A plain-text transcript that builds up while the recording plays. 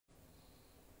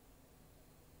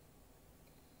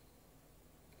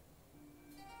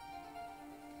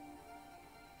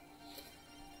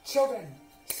Children,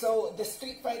 so the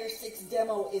Street Fighter 6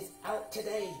 demo is out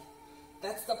today.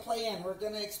 That's the plan. We're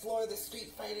going to explore the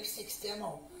Street Fighter 6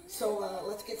 demo. So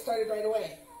let's get started right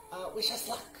away. Wish us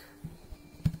luck.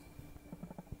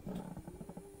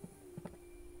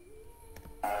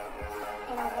 In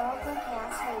a world where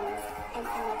chaos reigns and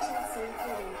connections seem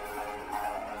fleeting,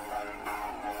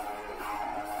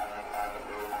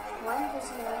 one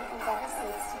visionary endeavor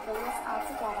seeks to bring us all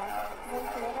together. Zen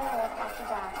Theatre live after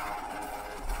dark.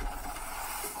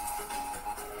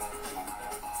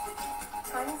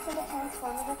 Harnessing the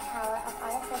transformative power of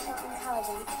artificial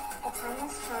intelligence, the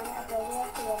timeless charm of radio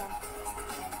theater.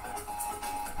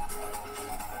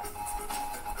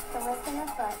 The wisdom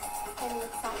of books and the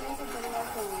excitement of video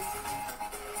games.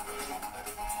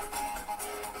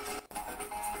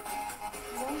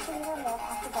 Zen Theatre Live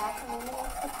After Dark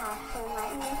illuminates the path to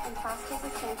enlightenment and fosters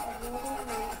a sense of unity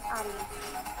among its audience.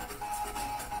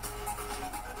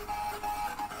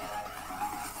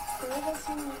 Through this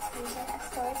unique fusion of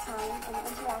storytelling and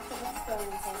interactive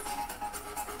experiences,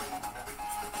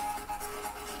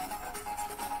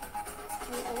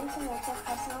 we aim to nurture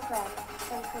personal growth,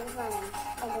 improve learning,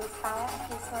 and inspire a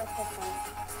peaceful existence.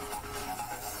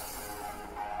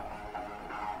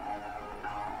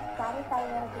 Guided by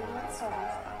your obedient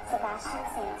servant, Sebastian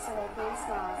Saint Serapian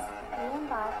Smalls, we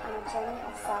embark on a journey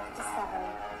of self-discovery.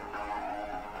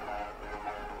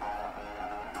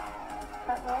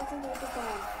 But where do we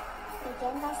begin?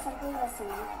 Begin by simply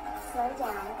listening, slow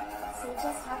down, see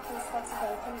just how peaceful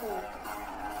today can be.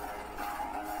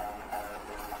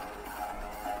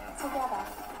 Together,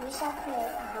 we shall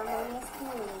create a harmonious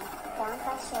community, bound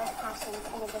by shared passions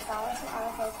and a desire to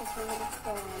elevate the human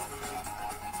experience.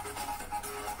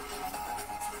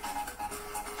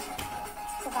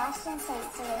 Sebastian Saint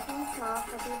Serapian Smalls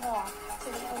will be there, to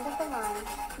the end of the line,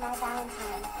 my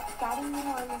Valentine, guiding you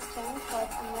on this journey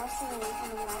towards a more serene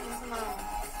and enlightened tomorrow.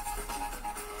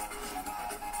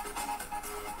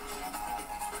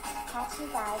 Catch you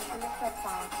guys on the flip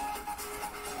side.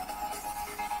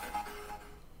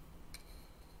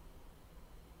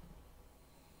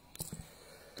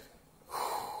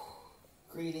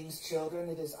 Greetings, children.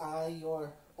 It is I,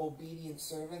 your obedient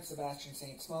servant, Sebastian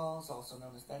St. Smalls, also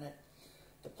known as Bennett.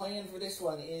 The plan for this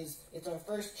one is, it's our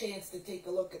first chance to take a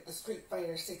look at the Street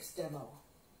Fighter 6 demo.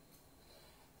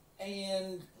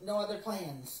 And no other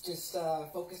plans, just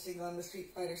focusing on the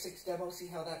Street Fighter 6 demo, see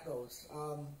how that goes.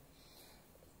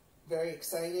 Very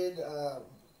excited.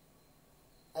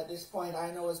 At this point,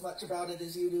 I know as much about it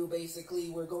as you do, basically.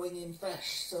 We're going in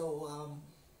fresh, so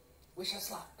wish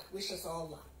us luck. Wish us all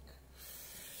luck.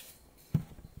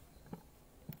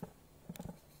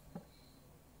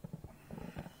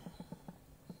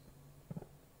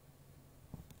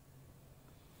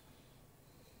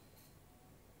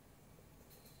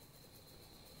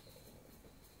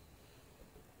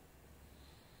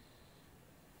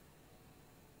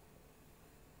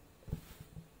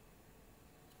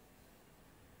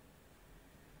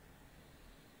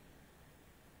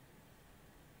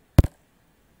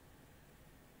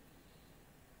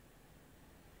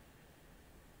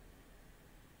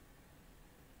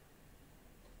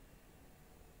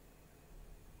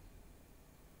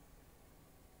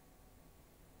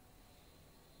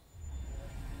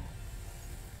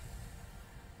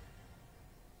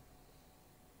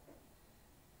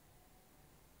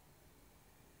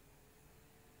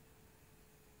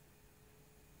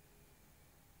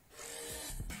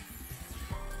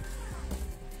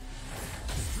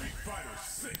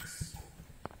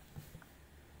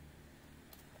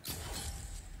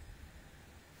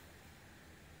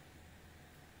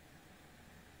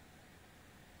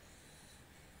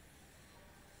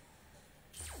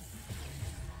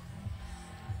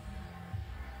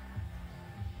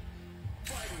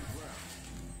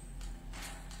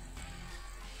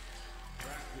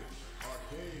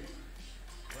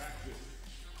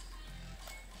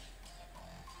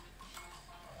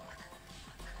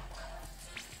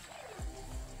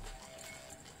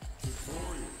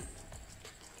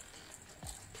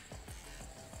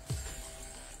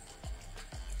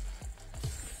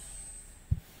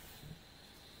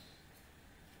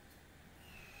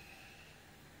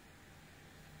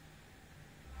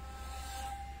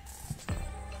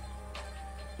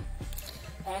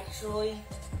 Actually,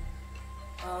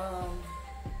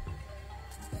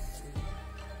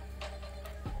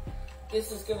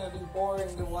 this is gonna be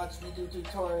boring to watch me do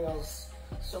tutorials,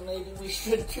 so maybe we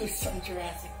should do some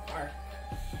Jurassic Park.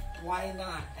 Why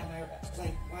not? Am I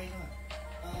like, why not?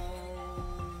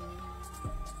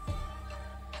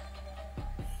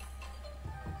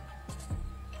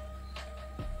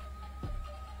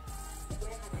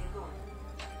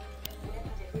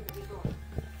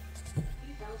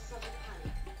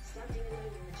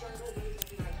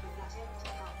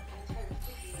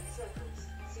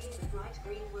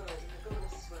 green word in the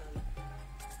goddess swirl.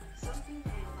 Something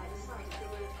pale by the side of the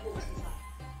road caught his eye.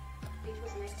 It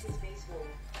was Lex's base wall.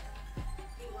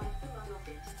 He wiped the mud off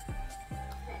it.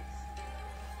 Lex.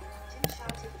 Tim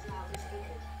shouted as loud as he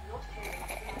could, not caring if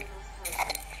the animals heard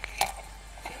him.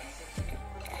 He listened,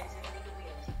 but there was only the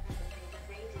wind, and the thing of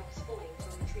raindrops falling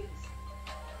from the trees.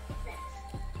 Lex.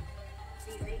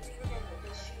 He vaguely remembered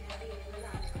that she had been in the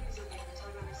Land Cruiser when the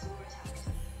Tyrannosaur attacked.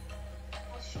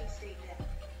 Has she stayed there?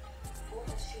 Or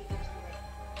has she got away?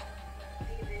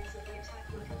 The events of the attack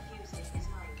were confused in his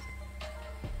mind.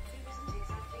 He wasn't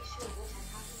exactly sure what had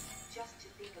happened, just to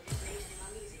think of it made him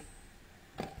uneasy.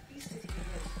 He stood in the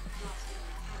road, grasping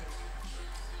with panic.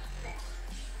 Lex.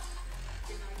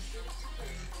 The night seemed to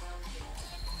close around him.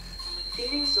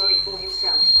 Feeling sorry for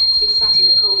himself, he sat in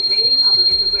a cold rainy puddle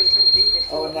in the road and lingered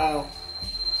for a while.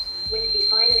 When he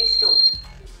finally stopped,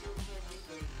 he still heard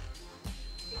whimpering.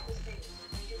 It was faint,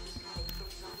 and it was coming from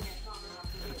somewhere farther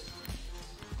up the road.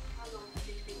 How long has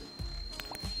it been?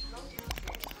 Muldoon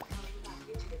said, coming back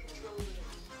into the control room.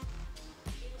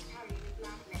 He was carrying a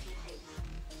black metal case.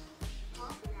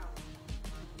 Half an hour.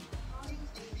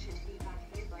 Harding's jeep should be back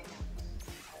here by now.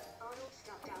 Arnold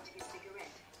stubbed out his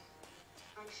cigarette.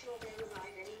 I'm sure they'll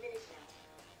arrive any minute now.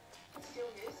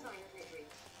 Still no sign of littering.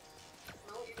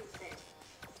 Muldoon said.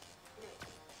 No.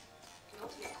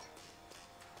 Not yet.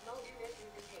 Muldoon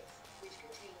opened the case, which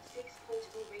contained 6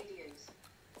 portable radios.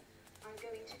 I'm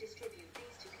going to distribute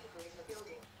these to people in the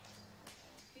building.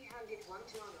 He handed one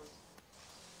to Arnold.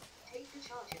 Take the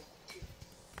charger, too.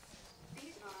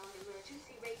 These are our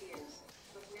emergency radios,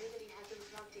 but nobody has them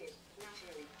plugged in,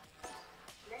 naturally.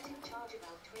 Let him charge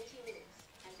about 20 minutes,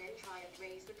 and then try and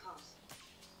raise the cost.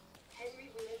 Henry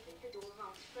will open the door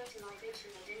marked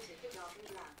fertilization and entered the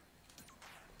darkened lab.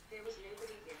 There was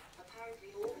nobody here.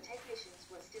 Apparently all the technicians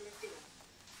were still at dinner.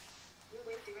 We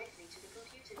went directly to the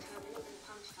computer terminal and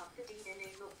punched up the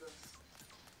DNA logbooks.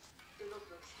 The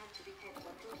logbooks had to be kept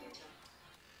on computer.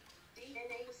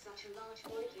 DNA was such a large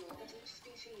molecule that each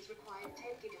species required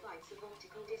 10 gigabytes of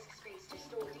optical disk space to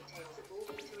store details of all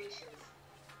the iterations.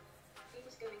 He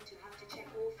was going to have to check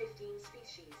all 15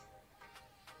 species.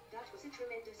 That was a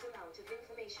tremendous amount of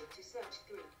information to search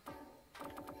through.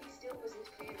 He still wasn't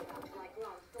clear about why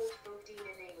Grant thought frog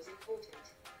DNA was important.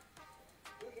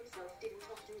 He himself didn't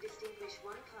often distinguish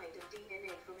one kind of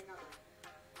DNA from another.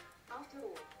 After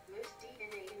all, most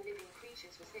DNA in living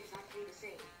creatures was exactly the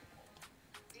same.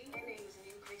 DNA was an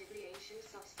incredibly ancient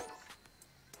substance.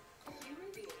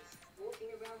 Human beings,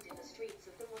 walking around in the streets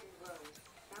of the modern world,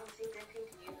 bouncing their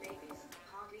pink new babies,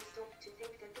 hardly stopped to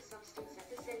think that the substance at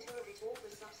the center of it all, the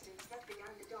substance that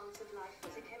began the dance of life,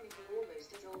 was a chemical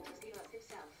almost as old as the earth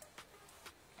itself.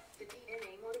 The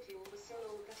DNA molecule was so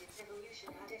old that its evolution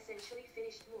had essentially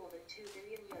finished more than 2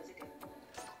 billion years ago.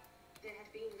 There had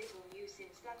been little new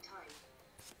since that time.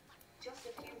 Just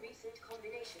a few recent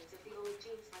combinations of the old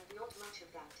genes and not much of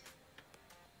that.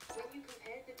 When you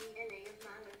compared the DNA of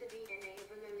man with the DNA of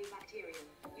a lowly bacterium,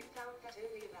 you found that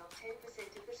only about 10%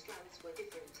 of the strands were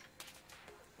different.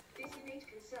 This innate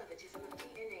conservatism of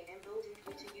DNA emboldened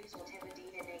Wu to use whatever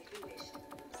DNA he wished.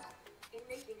 In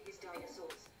making his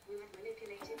dinosaurs, Wu had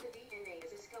manipulated the DNA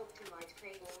as a sculptor might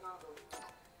clay or marble.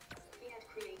 He had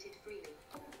created freely.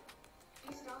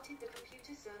 He started the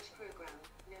computer search program,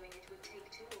 knowing it would take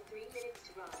 2 or 3 minutes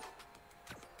to run.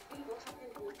 He got up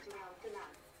and walked around the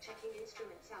lab, checking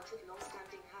instruments out of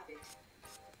long-standing habit.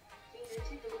 He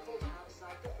noted the recorder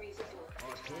outside the freezer door,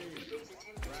 which tracked the freezer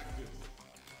temperature.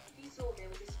 He saw there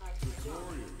was a spike in the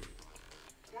ground.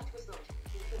 That was odd,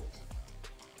 he thought.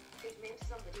 It meant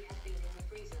somebody had been in the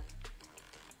freezer.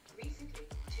 Recently,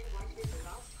 2 might be the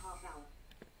last half hour.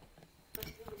 But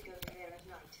who would go in there at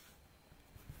night?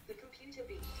 The computer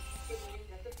beeped, signaling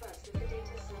that the first of the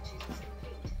data searches was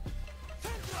complete. He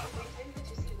went over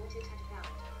to see what it had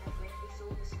found, and when he saw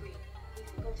the screen, he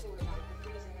forgot all about the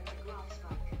freezer and the graph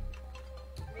spike.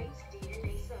 Mate's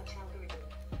DNA search algorithm.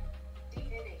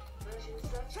 DNA, version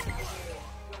search criteria,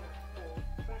 runner, or,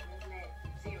 fragment len,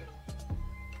 0.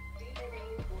 DNA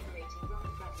incorporating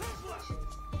run fragment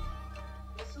solutions.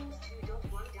 The source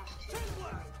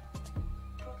 2.1-2.9.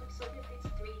 Proper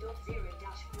subnefits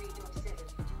 3.0-3.7.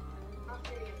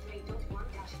 Affiliate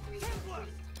 3.1-3.3.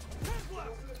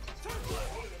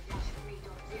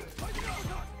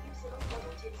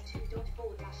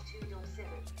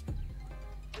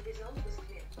 The result was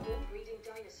clear. All breeding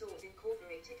dinosaurs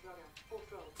incorporated runner, or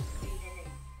frog, DNA.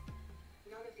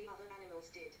 None of the other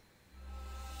animals did.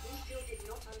 We still did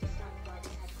not understand why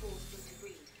this had caused them to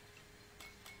breed.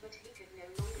 But he could no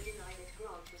longer deny that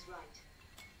Grant was right.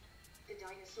 The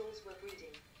dinosaurs were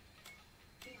breeding.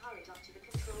 He hurried up to the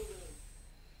control room.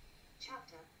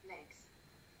 Chapter, Legs.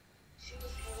 She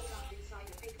was curled up inside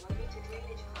a big 1-meter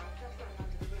drainage pipe that ran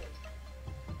under the road.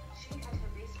 She had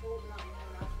her baseball glove in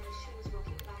her mouth and she was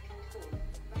rocking back and forth,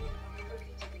 banging her head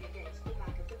repeatedly against the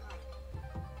back of the pipe.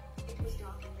 It was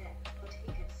dark in there, but he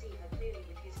could see her clearly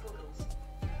with his goggles.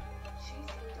 She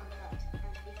seemed unhurt,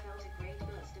 and he felt a great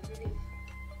burst of relief.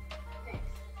 Lex,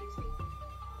 it's me.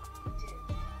 Tim.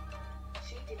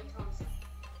 She didn't answer.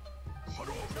 She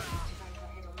continued to bang her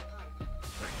head on the pipe.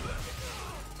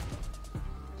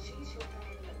 She shook her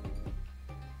head no.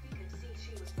 He could see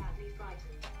she was badly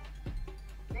frightened.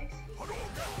 Lex, he said, come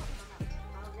out.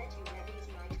 I'll let you wear these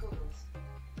night goggles.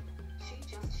 She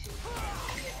just shook her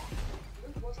head.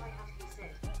 Look what I have, he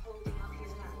said, holding up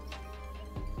his hand.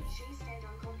 She stared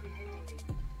uncomprehendingly.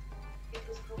 It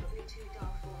was probably too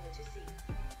dark for her to see.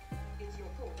 It's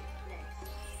your ball, Lex.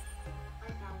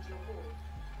 I found your ball.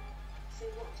 So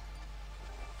what?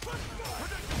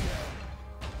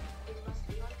 It must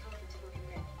be uncomfortable in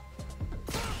there.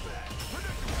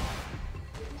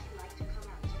 Wouldn't you like to come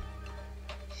out?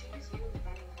 She resumed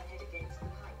banging her head against the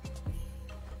pipe.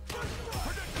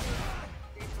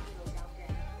 There's animals out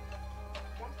there.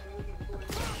 That brilliant boy.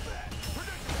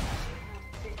 She had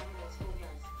said animals for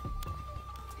years.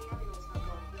 The animals are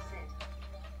gone, he said.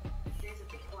 There's a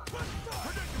big one.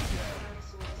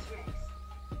 Tyrannosaurus Rex.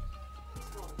 He's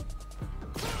gone.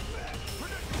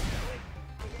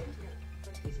 I don't know,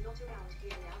 but he's not around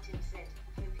here now, Tim said,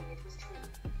 hoping it was true.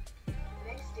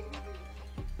 Lex didn't move.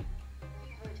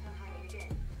 He heard her hanging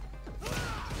again.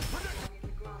 Down in the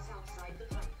grass outside the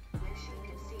pipe, where she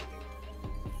could see him.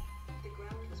 The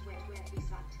ground was wet where he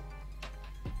sat.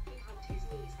 He hugged his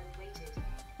knees and waited.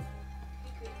 He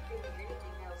couldn't think of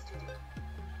anything else to do.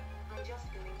 I'm just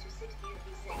going to sit here,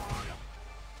 he said.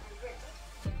 And rest.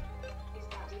 Is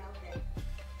Daddy out there?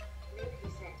 No, he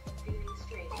said, feeling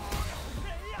strange.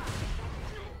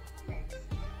 Lex.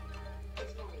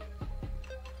 It's Mommy.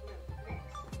 No, Lex.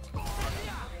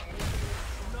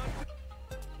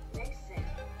 Lex said.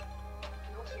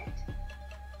 Not yet.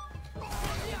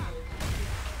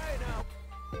 Hey now.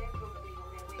 They're probably on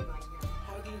their way right now.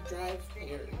 How do you drive Then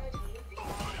here? he heard her moving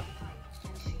inside the pipe,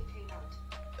 and she came out.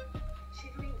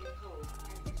 Shivering with cold,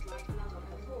 and with dried blood on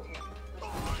her forehead, but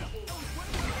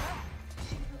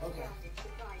she looked Okay. around in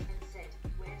surprise and said,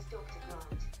 "Where's Dr.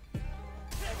 Grant?"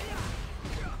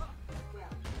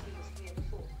 Well, he was here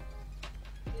before.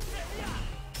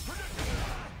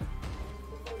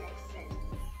 Before Lex said,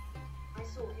 "I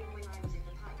saw him when I was in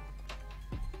the pipe."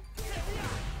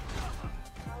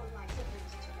 How am I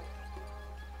supposed to know?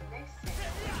 Lex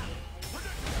said,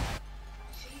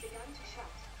 she began to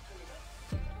shout a little.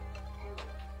 Hello.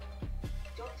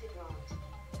 Dr. Grant.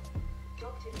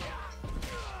 Dr. Grant.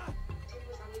 Tim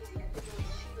was uneasy at the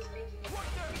noise she was making.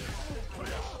 But a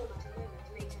moment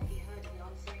later he heard the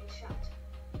answering shout.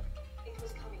 It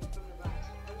was coming from the right,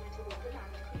 over toward the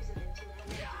Land Cruiser that Tim had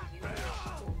left a few minutes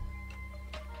before.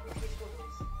 With his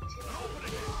goggles, Tim saw that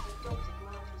Dr.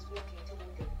 Grant was walking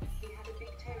toward them. He had a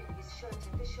big tear in his shirt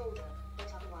at the shoulder, but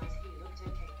otherwise he looked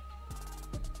okay.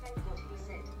 Thank God, he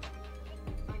said.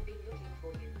 I've been looking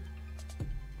for you.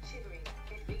 Shivering,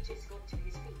 Ed Regis got to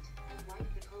his feet and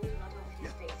wiped the cold blood off his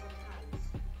face and hands.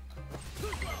 He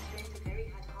spent a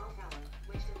very hot half hour,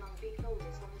 wedged among big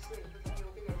boulders on the slope of the hill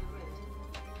below the road.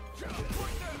 Much of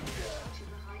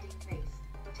a hiding place,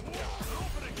 but he had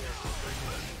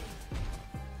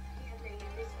lain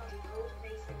in this muddy cold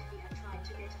place and he had tried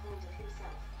to get hold of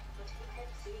himself, but he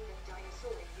kept seeing that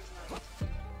dinosaur in his mind.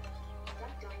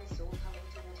 That dinosaur coming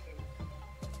toward him.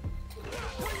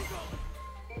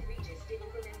 Ed Regis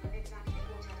didn't remember exactly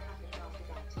what had happened after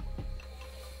that.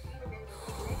 He remembered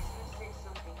that Lex had said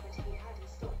something, but he hadn't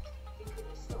stopped. He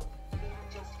couldn't stop. He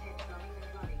had just kept running and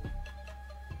running.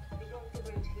 Beyond the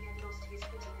road he had lost his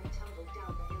footing and tumbled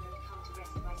down the hill and come to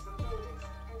rest by some boulders,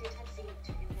 and it had seemed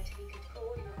to him that he could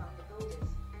crawl in among the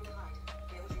boulders and hide.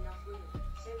 There was enough room,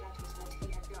 so that was what he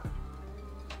had done.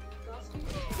 Gasping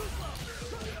for air, he took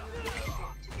a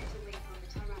step to get away from the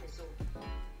tyrannosaur.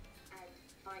 And,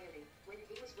 finally, when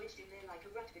he was wedged in there like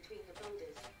a rat between the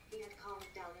boulders, he had calmed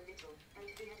down a little, and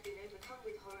he had been overcome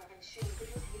with horror and shame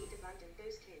because he'd abandoned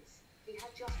those kids. He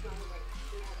had just run away.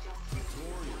 He had just saved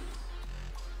himself.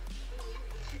 He knew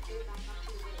he should go back up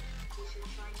to the road. He should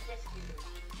try to rescue them,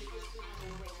 because he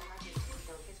had always imagined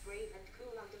himself as brave and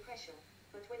cool under pressure,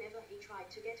 but whenever he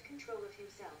tried to get control of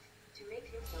himself, to make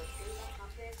himself go back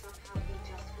up there somehow he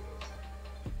just couldn't.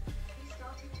 He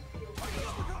started to feel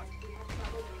crazy, and he had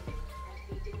trouble breathing, and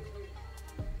he didn't move.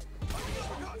 He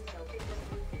told himself it was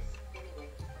hopeless, anyway.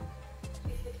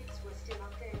 If the kids were still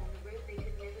up there on the road they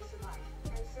could never survive,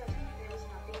 and certainly there was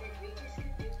nothing Ed Regis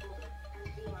could do for them, and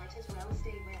he might as well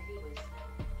stay where he was.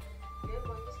 No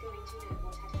one was going to know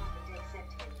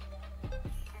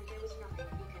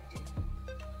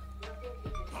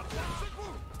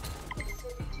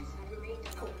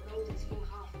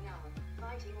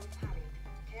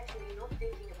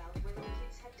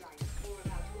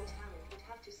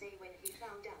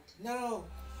No!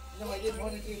 No, I didn't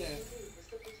want to do that. Was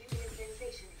the peculiar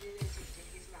sensation he noticed in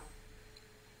his mouth.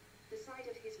 The side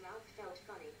of his mouth felt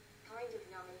funny, kind of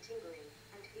numb and tingling,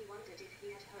 and he wondered if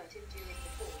he had hurt him during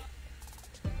the fall.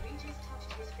 Regis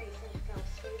touched his face and felt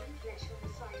swollen flesh on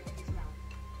the side of his mouth.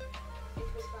 It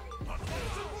was funny, but it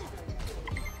didn't hurt at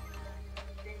all.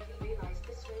 Then he realized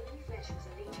the swollen flesh was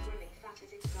a leech growing fat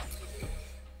as it stuffed his lips.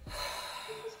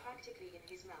 It was practically in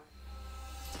his mouth.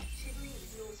 Shivering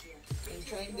with nausea, I'm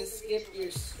trying to skip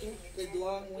your stupid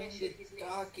long-winded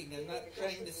talking. I'm not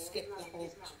trying to skip the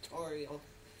whole tutorial.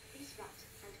 He spat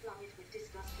and flung it with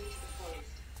disgust into the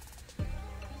forest.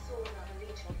 He saw another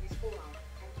leech on his forearm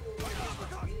and pulled it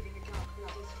out, leaving a dark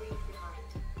bloody streak behind.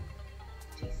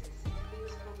 Jesus, he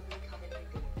was probably covered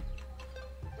with them.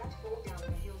 That fall down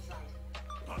the hillside.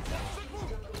 These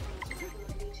jungle hills were full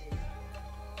of leeches.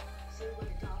 So were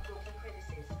the dark rocky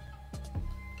crevices.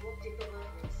 What did the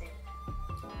workman say?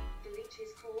 The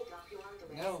leeches crawled up your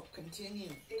underwear. No,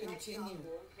 continue. They like Continue. dark,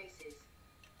 warm places.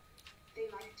 They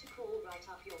like to crawl right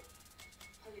up your...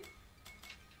 Hello.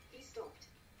 He stopped.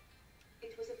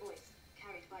 It was a voice,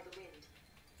 carried by the wind.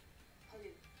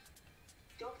 Hello.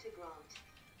 Dr. Grant.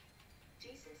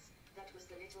 Jesus, that was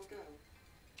the little girl.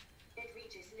 Ed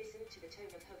Regis listened to the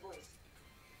tone of her voice.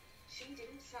 She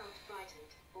didn't sound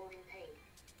frightened, or in pain.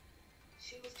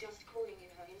 She was just calling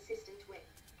in her insistent way.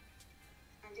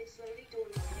 And it slowly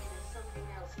dawned on him that something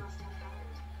else must have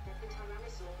happened, that the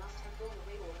Tyrannosaur must have gone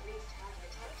away or at least had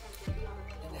attacked and that the other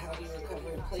people And how do you might still recover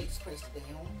be alive. plates pressed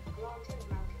down? Grant and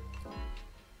Malcolm.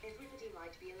 Everybody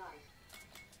might be alive.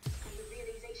 And the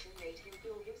realization made him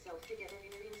pull himself together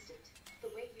in an instant. The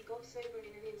way you got sober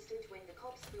in an instant when the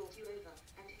cops pulled you over,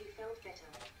 and he felt better,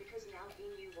 because now he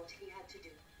knew what he had to do.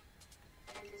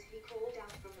 And as he crawled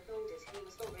out from the boulders, he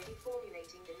was already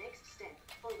formulating the next step,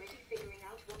 already figuring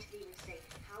out what he would say,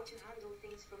 how to handle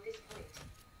things from this point.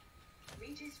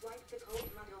 Regis wiped the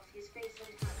cold mud off his face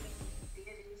and hands, the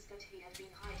evidence that he had been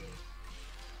hiding.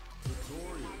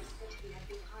 That he had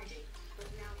been hiding, but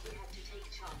now he had to take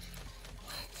charge.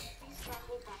 He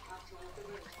scrambled back up toward the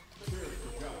road, but when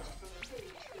he emerged from the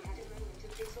foliage, he had a moment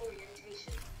of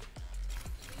disorientation.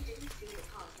 He didn't see the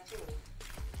path at all.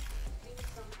 He was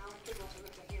somehow at the bottom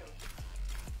of the hill.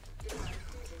 The land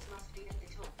cruisers must be at the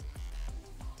top.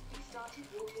 He started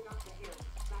walking up the hill,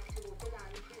 back toward the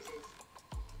land cruisers.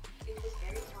 It was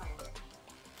very quiet.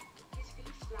 His feet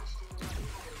splashed in the muddy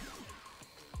puddles.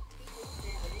 He couldn't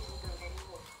bear the little girl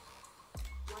anymore.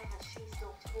 Why had she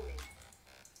stopped calling?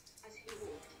 As he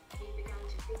walked, he began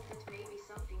to think that maybe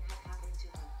something had happened to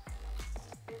her.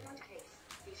 In that case,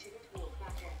 he shouldn't walk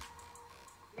back there.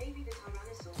 Maybe the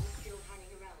Tyrannosaur was still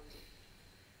hanging around.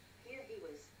 Here he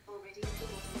was, already at the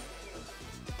bottom of the hill.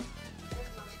 But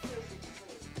much closer to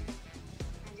home.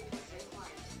 And it was so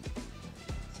quiet.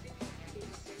 Spooky, it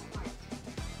was so quiet.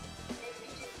 Ed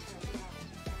Regis turned around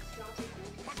and started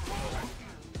walking back toward the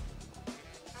town.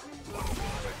 Alan walked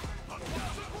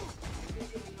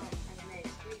squeezing the arms and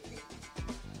legs briefly.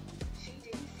 She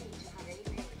didn't seem to have any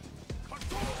pain.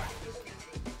 It was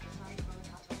amazing, aside from a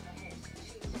cut on her head,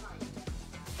 she was fine.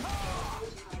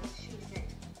 Those times she said,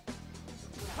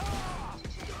 well, to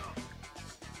check.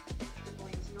 The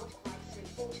boy was not quite so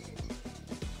fortunate.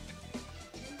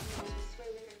 Tim's nose was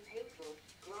swollen and painful.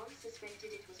 Grant suspected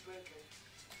it was broken.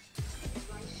 His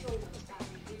right shoulder was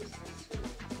badly bruised and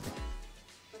swollen.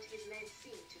 But his legs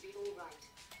seemed to be all right.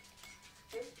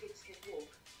 Both kids could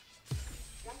walk.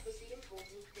 That was the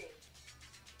important thing.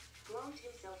 Grant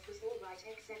himself was all right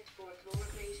except for a claw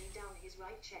abrasion down his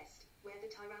right chest, where the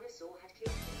Tyrannosaur had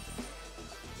kicked him.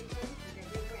 It hurt with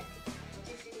every breath, but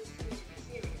it didn't seem to be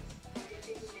serious, and it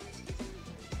didn't limit his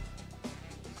movement.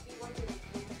 He wondered if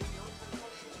he had been knocked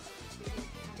unconscious, because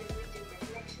he had a vivid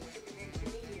recollection of events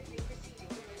immediately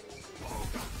preceding the moment he was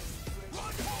struck, were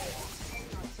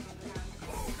 10 yards from the land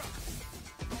cruiser.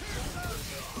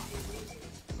 He was bleeding,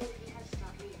 so he had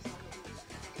stuck leaves on the roof,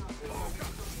 and after a while he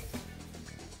got it.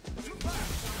 He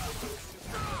started walking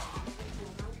around,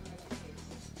 before Malcolm and the kids.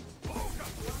 Grant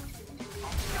couldn't believe he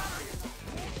was alive.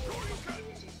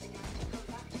 Images began to come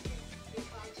back to him. He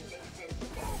tried to make sense of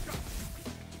them.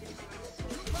 The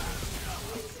Tyrannosaur should have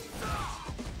been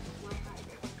why hide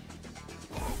it?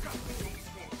 The next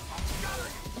step.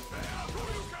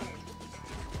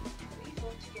 We've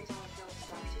got to get ourselves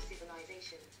back to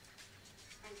civilization.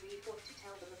 And we've got to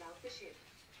tell them about the ship.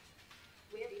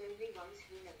 We're the only ones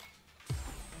who know.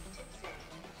 Tim said.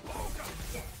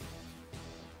 Yes.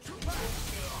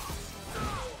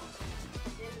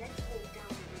 Then let's walk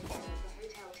down the road towards the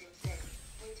hotel, Tim said,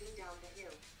 pointing down the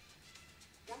hill.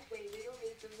 That way we'll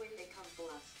meet them when they come for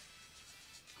us.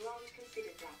 Grant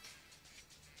considered that.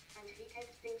 and he kept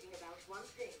thinking about one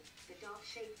thing, the dark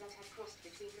shape that had crossed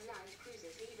between the land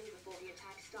cruisers even before the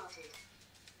attack started.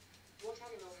 What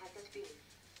animal had that been?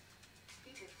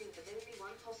 He could think of only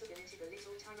one possibility, the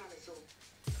little tyrannosaur.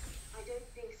 I don't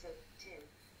think so, Tim.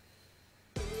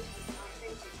 The route has high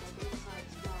fences on both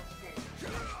sides, Bart said.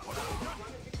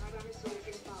 One of the tyrannosaurs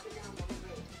is farther down on the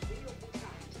road. We'll be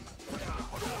trapped.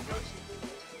 Should we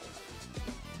wait here?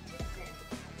 Tim said.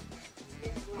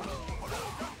 Yes, Grant said.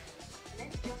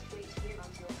 Let's just wait here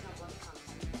until someone comes.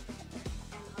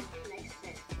 I'm hungry, Lex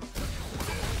said.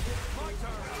 My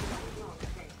turn! Grant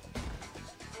said.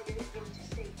 I don't want to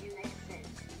save you, Lex said.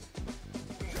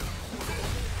 Then,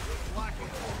 Black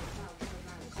it! sound of a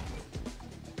man coughing.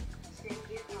 Stay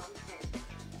here, Grant said.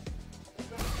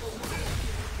 Grant called.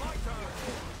 My turn!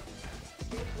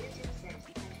 Stay here, Tim said,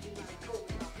 and he ran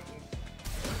forward after him.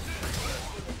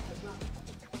 The run.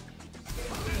 Stay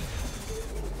here.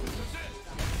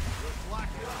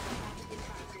 Black it! His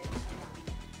hand turned around.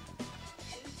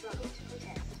 She struggled to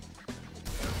protest.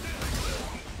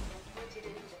 Pointed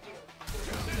over the hill.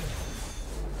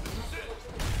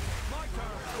 My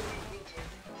turn! Region,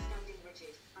 standing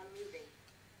rigid, unmoving.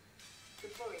 The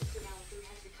forest around them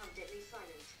had become deadly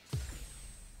silent.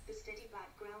 The steady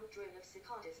background drone of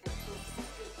cicadas and frogs had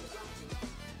ceased abruptly.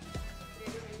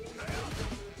 There was only the faint rumble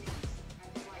of leaves and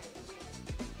the whine of the wind.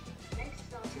 Next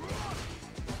started the ground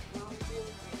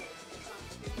pulled her against the trunk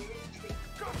of the nearest tree,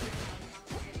 dropping down among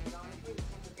the heavy large roots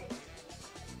at the base.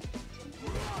 Tim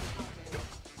pulled out after her.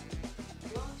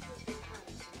 Grant put his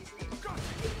hands to his lips,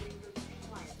 signaling them to be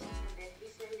quiet, and then he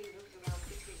slowly looked around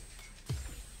the tree.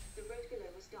 The road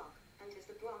below was dark, and as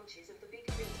the branches of the big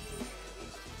trees moved in the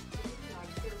wind, the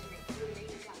moonlight filtering through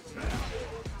made a dabble of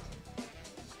shaded pattern.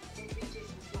 Then Regis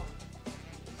was gone.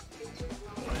 It took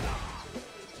Grant a moment to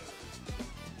locate him.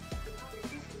 The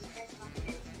publicist was pressed up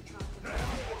against the trunk of the tree,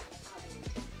 hugging it.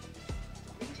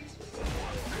 Regis was the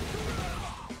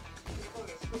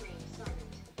forest remained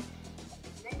silent.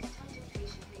 Legs tugged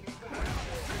impatiently at Grant,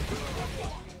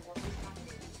 wondering what was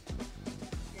happening.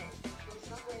 Then, from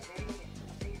somewhere very near,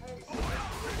 they heard a sound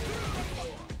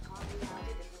hardly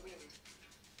louder than the wind.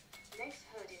 Legs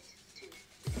heard it, too,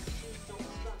 because she stopped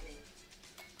struggling.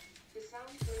 The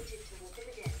sound floated toward them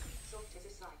again, soft as a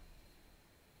sigh.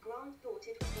 Grant thought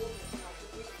it was almost like the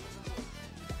breathing of a horse.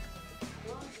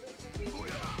 Grant looked at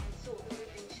Regis and saw the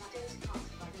moving shadows cast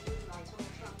by the moonlight on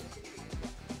the trunk of the tree.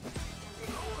 And then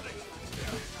Grant realized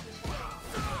there was some shadow,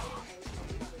 composed from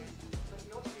the others, but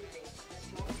not moving, a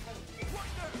strong cone next to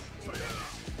his clear.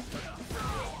 The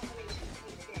exclamation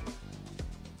came again.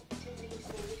 Tim leaned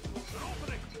forward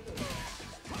cautiously to look.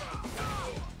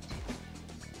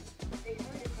 They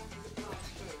heard a crack as a branch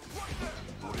broke, touching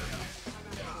the path of the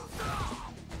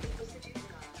tyrannosaur. It was the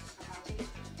juvenile, about 8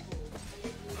 feet tall, a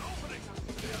limb moving from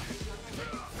something that was young and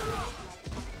red, like a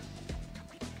puppet.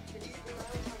 The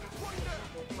juvenile tyrannosaur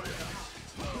shuffled very fast,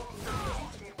 walking with a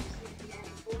step to sniff the air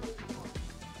before moving on.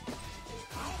 His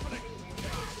past three men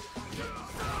was behind him,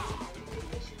 an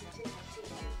indication that it had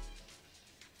seen him.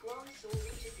 Grant saw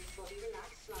Regis's body relax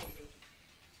slightly.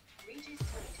 Regis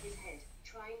turned his head,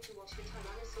 trying to watch the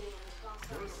tyrannosaur on the far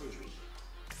side of the tree.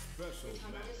 Special The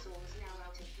tyrannosaur was now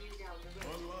out of view down the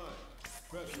road. Online.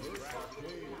 Special Regis started to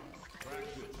arcade. relax,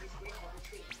 releasing his grip on the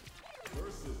tree.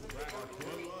 Versus practice.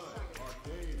 Online.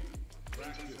 Arcade. Regis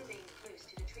Practice. remained close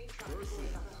to the tree trunk for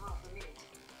another half a minute.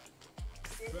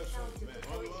 Then the Special sounds of the man.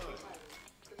 forest Online. returned.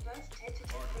 The first tentative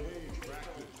throat of Arcade the tree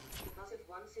practice. bird, the buzz of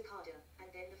one cicada, and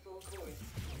then the full chorus.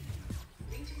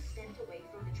 Regis stepped away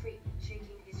from the tree,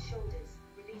 shaking his shoulders,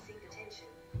 releasing the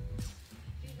tension.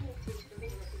 He walked into the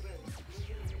middle of the road,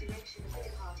 looking in the direction of the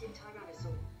departed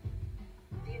tyrannosaur.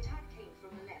 The attack came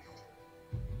from the left.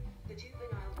 The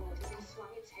juvenile roared as it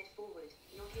swung its head forward,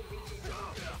 knocking Regis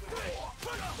off the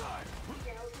ground. He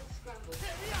yelled and scrambled,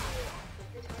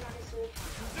 but the tyrannosaur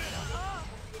pounced.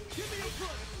 Give me a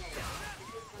push!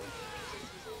 Because suddenly Regis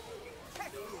was all moving,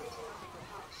 sitting up in the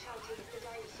park, shouting at the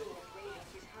dinosaur and waving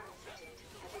his hands at it,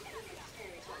 as if he could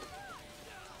tear it off.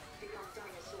 The young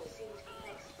dinosaur seemed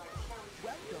perplexed by the sound.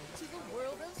 Welcome to the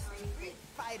world of Street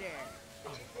Fighter! The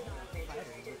juvenile bent his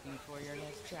Fighter, head looking over, for your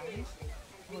next squinting challenge? curiously,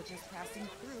 and Or Regis just passing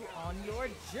pressed through sound. on your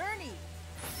journey?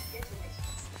 Get away.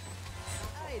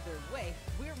 Either way,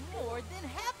 we're more than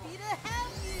happy to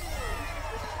have you!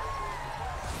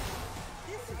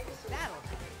 This is the Battle,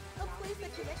 a place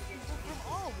that connects people from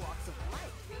all walks of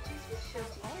life. Regis was There's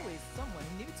shouting. always someone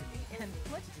new to me and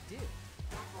plenty to do.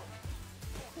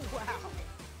 Wow!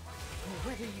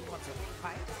 Whether you want to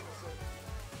fight,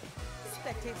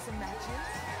 spectate some matches,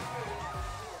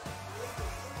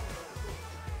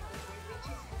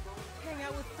 hang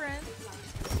out with friends,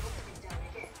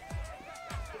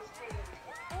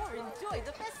 enjoy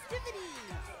the festivities!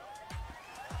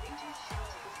 Regis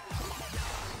shouted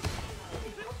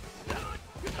his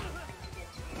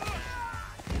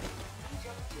He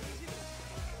jumped to his feet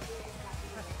and continued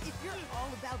backing away. If you're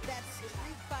all about that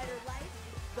Street Fighter life,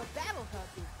 the Battle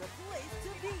Hub is the place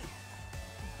to be.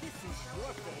 This is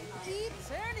your fave,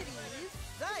 Eternities,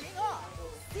 signing off.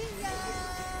 See ya!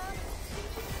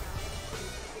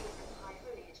 High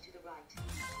foliage to the right.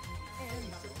 And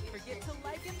don't forget to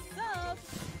like and sub.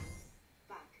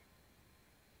 Back.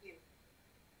 You.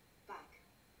 Back.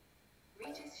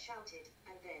 Regis shouted,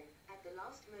 and then, at the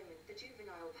last moment, the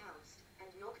juvenile pounced and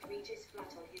knocked Regis flat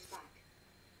on his back.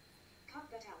 Cut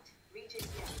that out, Regis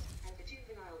yelled, and the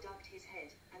juvenile ducked his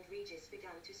head, and Regis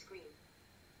began to scream.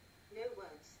 No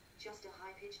words, just a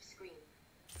high-pitched scream.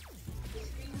 The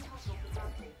scream cut off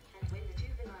abruptly, and when the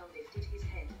juvenile lifted his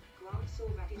head, Grant saw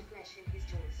ragged flesh in his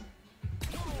jaws.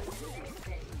 He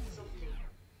said softly.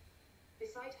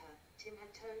 Beside her, Tim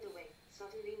had turned away,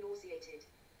 suddenly nauseated.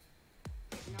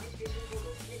 His night vision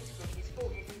goggles slipped from his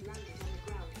forehead and landed on the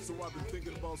ground. So I've been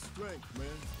thinking about strength,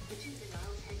 man. The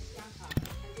juvenile's head snapped up,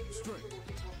 and it looked Strength. toward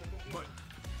the top of the hill. But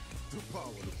the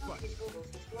power to fight. His goggles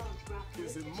as Grant grabbed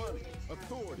Is it Mr. money, Children's hands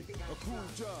authority, and began a to cool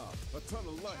run. job, a ton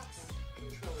of likes?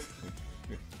 Control.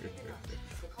 Quick enough,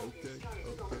 the compass Okay, scurried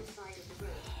along okay. the side of the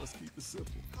road. Let's keep it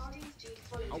simple. Harding's Jeep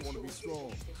followed I the wanna be short strong.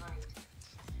 distance behind.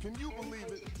 Can you believe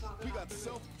it? We got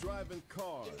self-driving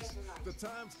cars. The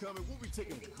time's coming, we'll be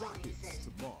taking rockets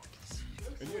to Mars.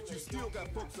 And yet you still got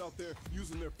folks out there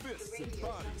using their fists and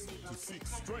bodies to seek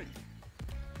strength.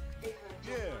 They heard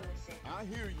John Yeah, Ronald say, I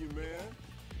hear you, man.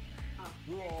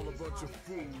 We're all a bunch of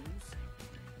fools.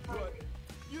 But,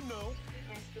 you know,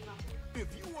 Press the button. if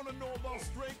you want to know about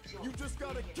strength, you just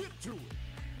gotta get to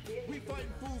it. We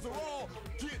fighting fools are all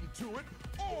getting to it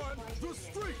on the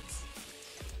streets.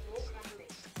 More crackling.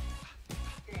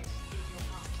 Then, in your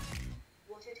heart.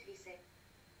 What did he say?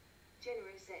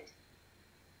 General said.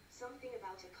 Something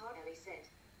about a car, Ellie said.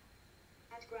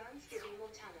 At Grand City,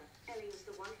 Montana, Ellie was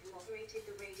the one who operated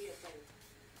the radio phone.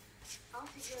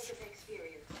 After years of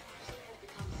experience, she had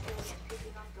become skilled at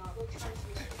picking up garbled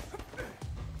transmissions.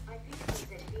 I think he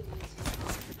said he needs your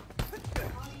car.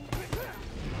 Harding pressed the button.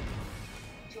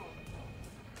 John.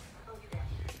 Are you there?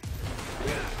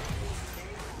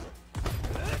 Very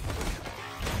well.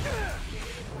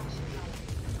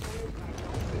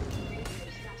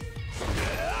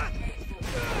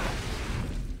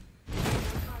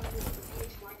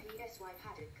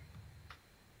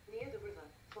 Near the river,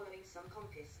 following some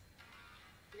compass.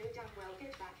 No damn well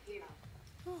get back here.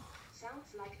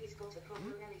 Sounds like he's got a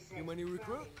problem, Ellie said. You my new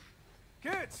recruit? frowning.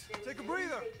 Kids, There was take a no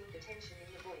breather. mistaking the tension in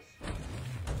the voice.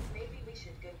 Maybe we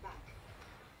should go back.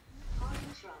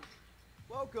 Harding shrugged.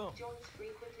 Welcome. John's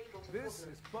frequently got a This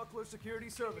problem. is Buckler Security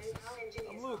Services.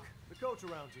 I'm Luke, the coach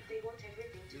around you. They want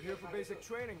everything to You're go here for by the basic book.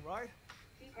 training, right?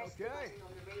 He pressed the Okay. button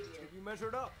on the radio. Get you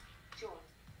measured up. John,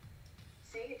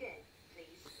 say again,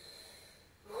 please.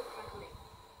 More crackling.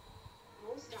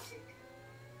 More static.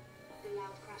 The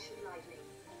loud crash of lightning.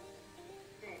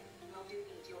 Then, Muldoon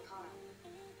needs your car.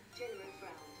 General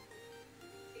frowned.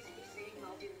 Is he saying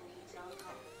Muldoon needs our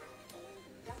car?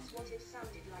 That's what it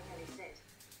sounded like, Ellie said.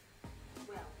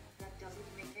 Well, that doesn't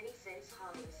make any sense,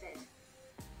 Harding said.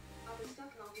 I was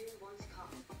stuck, Muldoon wants car.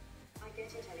 I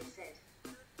get it, Ellie said.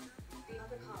 The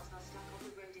other cars are stuck on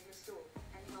the road in the storm,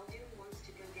 and Muldoon wants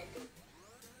to go get them.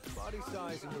 Body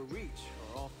size and your reach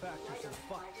are all factors in the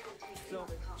fight. So,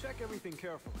 check everything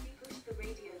carefully. He pushed the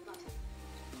radio button.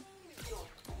 John,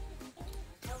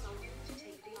 tell Muldoon to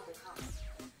take the other car.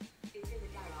 It's in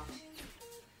the garage.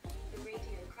 The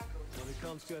radio crackled. When it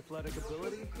comes to athletic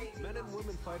ability, men and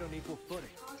women fight on equal footing.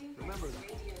 Harding Remember pressed the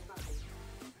that. radio button.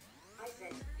 I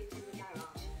said, it's in the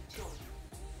garage, John.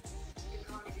 The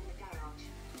car is in the garage.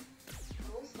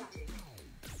 More static.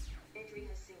 Ed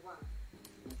rehearsing one.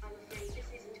 I'm afraid this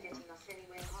isn't getting us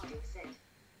anywhere, Harding said.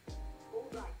 All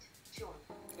right, John.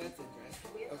 That's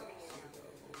interesting. We're Okay. coming in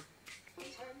now. We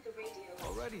turned the radio on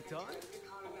Already and done? turned the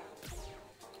car around.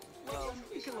 Well,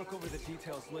 we can look over the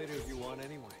details later if you want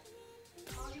anyway.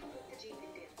 Harding put the Jeep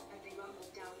in gear, and they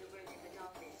rumbled down the road in the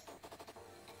darkness.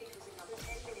 It was another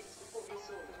 10 minutes before they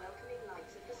saw the welcoming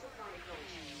lights of the safari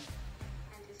lodge.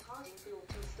 And as Harding pulled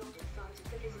to a stop in front of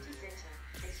the visitor center,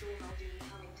 they saw Muldoon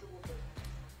coming toward them.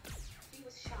 He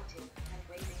was shouting and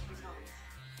waving his arms.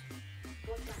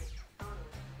 God damn it,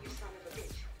 Arnold, you son of a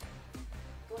bitch.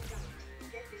 God damn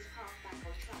it, get this path back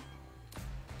on track.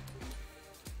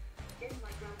 Get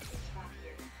my grandkids back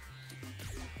here.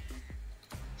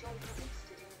 John Cummings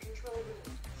stood in the control room,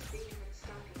 screaming and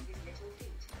stamping his little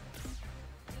feet.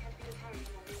 He had been carrying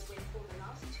on this way for the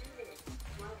last 2 minutes,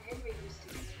 while Henry was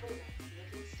stood in the corner,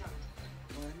 looking stunned.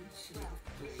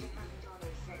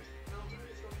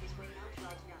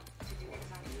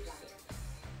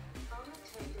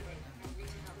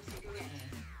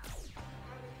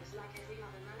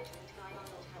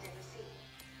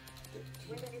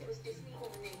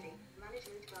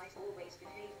 always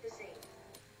behaved the same.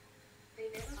 They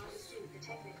never understood the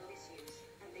technical issues,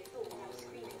 and they thought that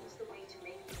screaming was the way to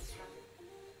make things happen.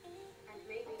 And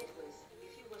maybe it was,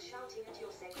 if you were shouting at your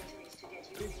secretaries to get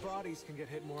you Big amazing. bodies can get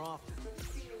hit more often. But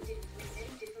screaming didn't make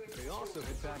any difference. They also to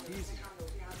hit the back problem easy. that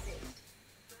Arnold now faced.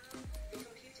 The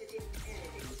computer didn't care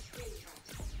if it was screen tapped.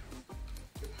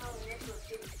 The power network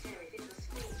didn't care if it was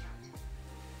screen tapped.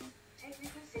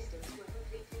 Technical systems were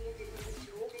completely indifferent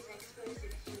to all this explosive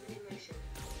human emotion.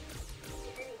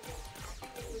 If anything,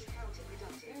 screaming was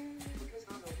counterproductive, because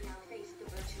Arnold now faced the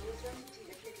virtual certainty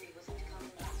that Lidley wasn't coming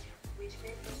back, which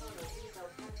meant that Arnold himself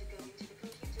had to go into the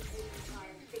computer code and try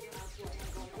and figure out what had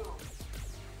gone wrong.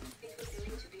 It was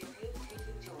going to be a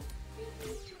painstaking job. We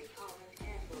need to be calm and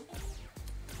careful.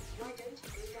 Why don't you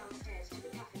go downstairs to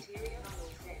the cafeteria,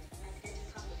 Arnold said, and get a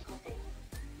cup of coffee.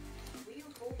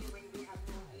 We'll call you when we have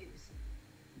more news.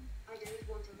 I don't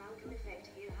want a Malcolm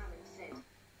effect here, Hammond said.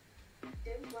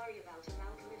 Don't worry about a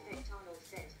Malcolm effect, Arnold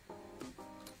said.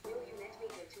 Will you let me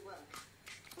go to work?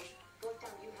 God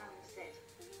damn you, Hammond said.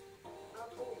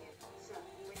 I'll call you, sir,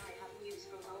 when I have news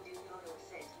from Muldoon, Arnold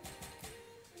said.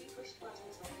 He pushed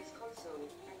buttons on his console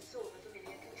and saw the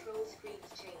familiar control screens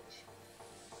change.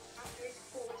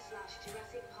 */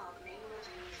 Jurassic Park main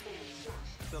modules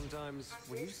 / Sometimes,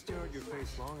 when you stare at your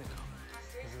face long enough,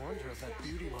 you wonder if that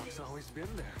beauty mark's always been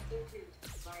there. Include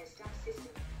via staff system.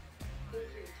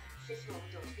 Include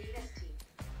sysrom.vst.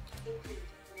 Include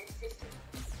net system.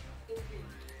 Include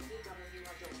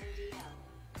dwr.ndl.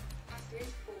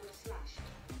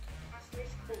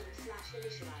 */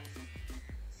 initialize.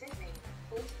 Set name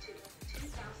 42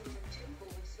 2002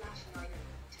 /9.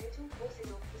 Total courses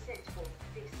of percent for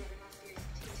big 7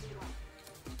 *TTY.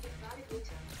 If valid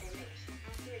meter MH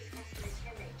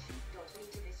 **MH dot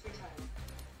meter this return.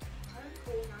 Turn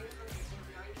call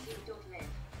 919.LED.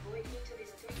 Void meter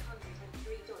is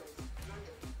 $303.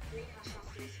 Random 3 #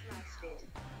 max bid.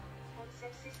 On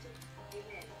set system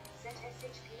amen. Set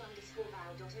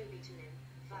shp_val.ob2nim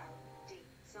val d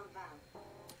some val.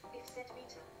 If set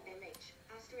meter MH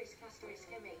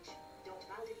 **MH dot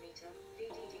valid meter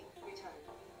VDD return.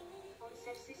 On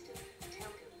set system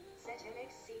telco set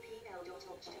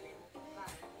mxcpl.obj2nim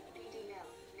val PDL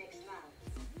next val.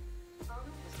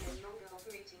 Arnold was no longer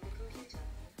operating the computer.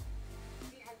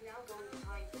 He had now gone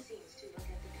behind the scenes to look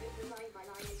at the code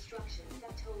line-by-line instructions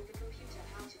that told the computer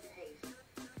how to behave.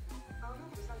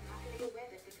 Arnold was unhappily aware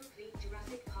that the complete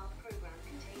Jurassic Park program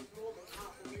contained more than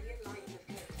 500,000 lines of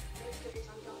code, most of it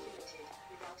undocumented,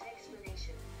 without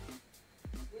explanation.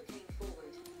 Wu came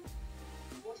forward.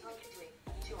 What are you doing,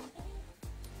 John?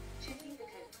 Checking the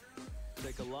code.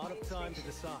 Take a lot of time to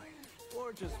decide.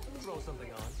 Or just throw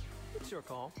something on. It's your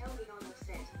call. Tell me, Arnold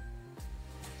said.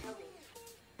 Tell me.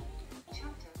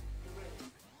 Chapter, the road.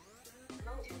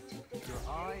 Muldoon took the Your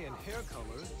eye and hair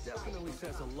color definitely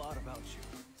says a lot about you.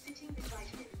 Sitting beside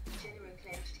him, General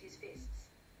clenched his fists.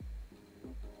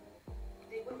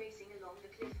 They were racing along the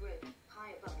cliff road,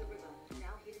 high above the river,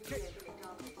 now hidden in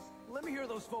darkness. Let me hear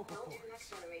those vocal Muldoon cords.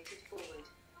 accelerated forward.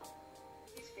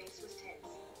 His face was tense.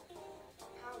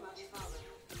 How much farther?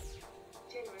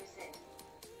 General said.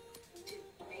 2,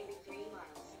 maybe 3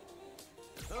 miles.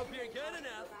 Hope you're good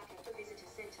enough. Back at the visitor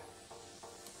center.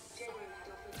 General had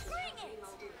offered to Bring accompany it!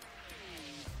 Muldoon.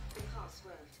 The car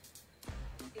swerved.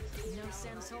 It's been No an hour,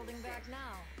 sense Muldoon holding back said.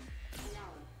 now. An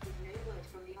hour, with no word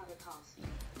from the other cast.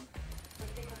 But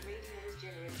they have radios,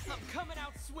 General said. I'm coming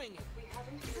out swinging. We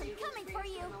haven't been able coming to for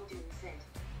raise you. them, Muldoon said.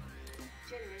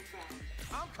 General frowned.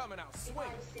 I'm coming out If I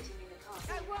swinging. was sitting in the car I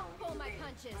for an won't hour pull in the my rain,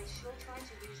 punches. I'd sure try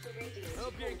to use the radio to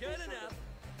Hope you're call good for enough.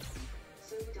 somebody.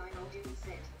 So would I, Muldoon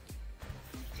said.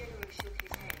 General shook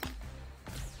his head.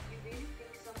 You really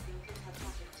think something could have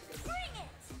happened to them? Bring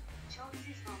it!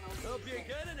 Chances are, Muldoon Hope you're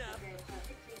said, good enough. that they're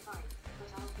perfectly fine, but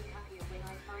I'll be happier when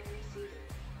I finally see them.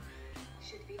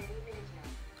 Should be any minute now.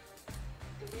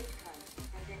 The wind curved,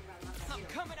 and then ran up a I'm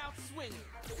hill. coming out swinging.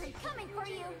 At the base of coming the for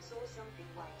hill, you. General saw something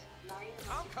white, lying I'm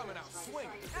among the coming birds out by the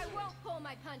swinging. side of the I road. won't pull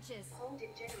my punches. Hold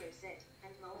it, General said,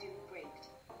 and Muldoon braked.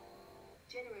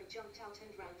 General jumped out and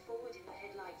ran forward in the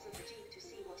headlights of the Jeep to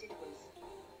see what it was.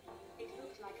 It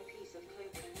looked like a piece of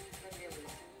clothing, but there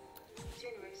was.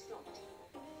 General stopped.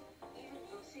 Even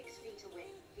from 6 feet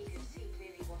away, he could see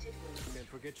clearly what it was. Can't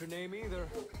forget your name either.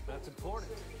 Walked That's forward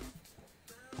important. slowly.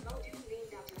 Muldoon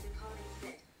leaned out of the car and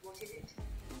said, "What is it?"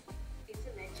 "It's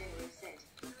a leg," General said.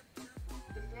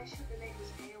 The flesh of the leg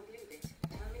was pale blue-bit,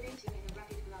 terminating in a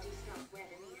ragged bloody stump where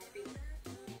the knee had been.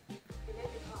 Below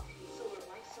the calf he saw a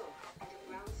white sock and a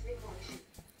brown slip-on shoe.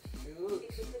 Shoot.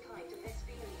 It was the kind of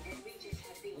SBE Ed Regis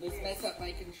had been Will this wearing. mess up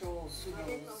my controls? Who By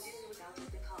then knows? Muldoon was out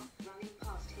of the car, running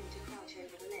past him to crouch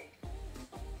over the leg.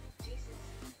 Jesus.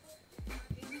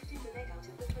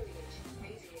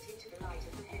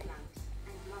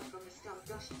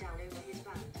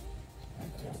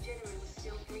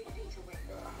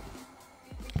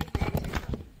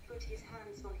 Put his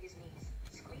hands on his knees,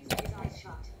 squeezed his eyes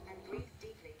shut, and breathed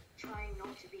deeply, trying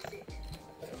not to be sick.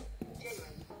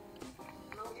 General.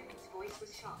 Muldoon's voice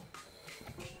was sharp.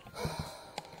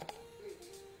 Luke.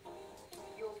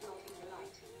 You're blocking the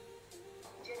light.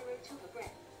 General took a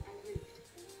breath and moved.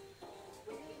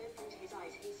 When he opened his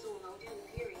eyes, he saw Muldoon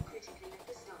peering critically at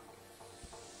the stump.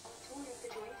 Torn at the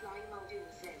joint line, Muldoon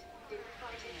said. Didn't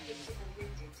fight it, kicked it and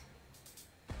ripped it.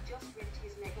 Just ripped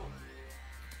his leg off.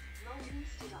 Muldoon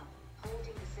stood up,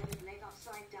 holding the severed leg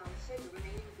upside down so the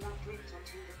remaining blood dripped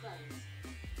onto the clothes.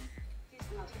 His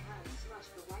bloody hand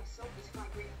smudged the white soldier's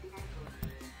fibre at the ankle.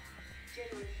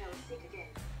 General fell sick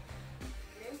again.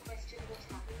 No question what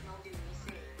happened, Muldoon was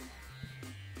saying.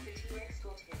 The T-Rex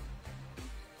got him.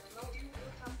 Muldoon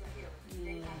looked up the hill,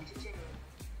 then back to General.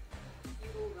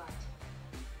 You all right?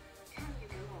 Can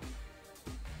you go on?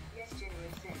 Yes,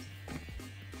 General said.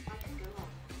 I can go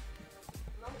on.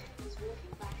 Muldoon was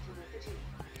walking back toward the jeep,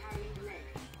 carrying the leg.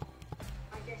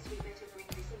 I guess we better bring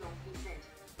this along, he said.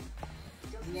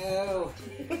 No.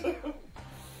 Christ,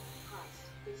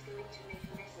 it's going to make a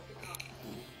mess of the car.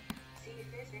 See if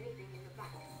there's anything in the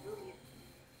back, will you?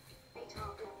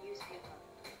 8-hour newspaper.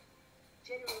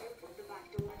 General opened the back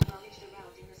door and rummaged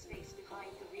around in the space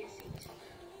behind the rear seat.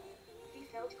 He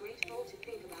felt grateful to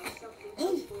think about something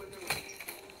else for a moment.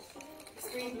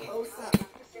 Screen close up.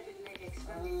 The severed leg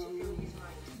expanded to fill his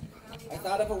mind. I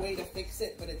thought of a way to fix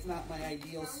it, but it's not my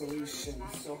ideal solution,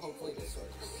 so hopefully this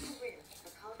works. A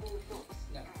cardboard box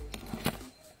No. and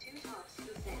 2 tarps, he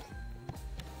said.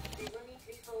 They were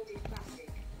neatly folded plastic.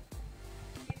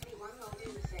 Give me one,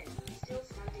 Muldoon said, still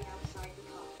standing outside the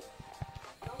car.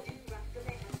 Muldoon wrapped the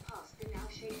leg and passed the now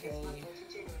shapeless bundle to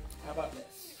General. How about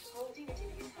this? Holding it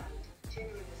in his hand,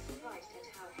 General was surprised at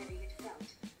how heavy it felt.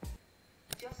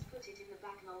 Just put it in the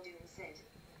back, Muldoon said.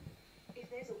 If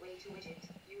there's a way to wedge it,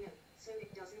 you know, so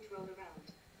it doesn't roll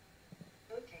around.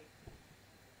 Okay.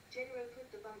 General put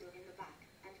the bundle in the back,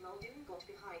 and Muldoon got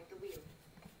behind the wheel.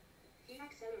 He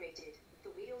accelerated,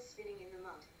 the wheels spinning in the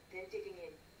mud, then digging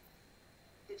in.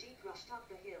 The jeep rushed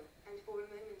up the hill, and for a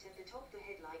moment at the top the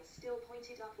headlights still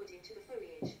pointed upward into the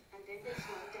foliage, and then they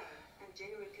swung down, and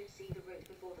General could see the road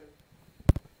before them.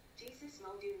 Jesus,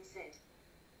 Muldoon said.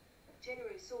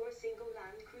 General saw a single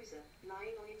Land Cruiser,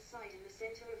 lying on its side in the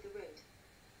center of the road.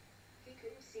 He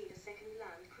couldn't see the second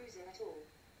Land Cruiser at all.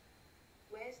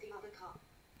 Where's the other car?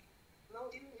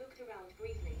 Muldoon looked around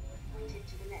briefly, pointed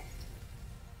to the left.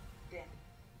 There.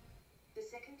 The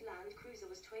second Land Cruiser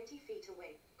was 20 feet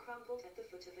away, crumpled at the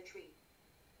foot of a tree.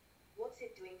 What's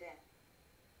it doing there?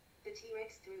 The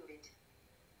T-Rex threw it.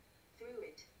 Threw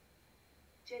it.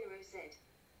 General said.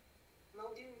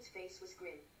 Muldoon's face was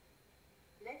grim.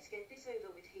 Let's get this over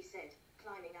with, he said,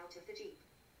 climbing out of the jeep.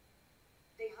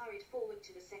 They hurried forward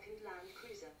to the second Land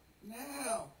Cruiser.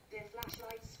 No! Their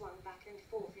flashlights swung back and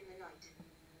forth in the night.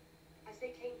 As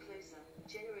they came closer,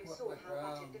 General saw how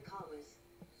battered the car was.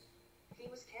 He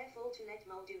was careful to let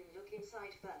Muldoon look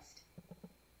inside first.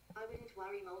 I wouldn't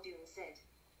worry, Muldoon said.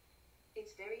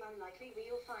 It's very unlikely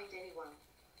we'll find anyone.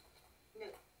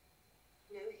 No.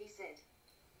 No, he said.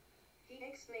 He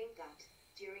explained that,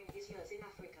 during his years in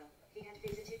Africa, he had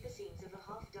visited the scenes of a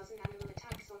half-dozen animal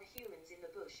attacks on humans in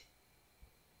the bush.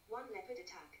 One leopard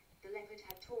attack, the leopard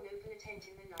had torn open a tent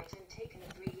in the night and taken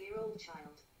a 3-year-old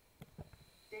child.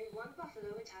 Then one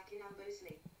buffalo attack in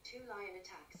Ambosley, 2 lion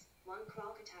attacks, 1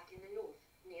 croc attack in the north,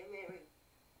 near Meru.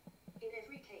 In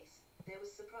every case, there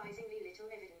was surprisingly little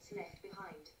evidence left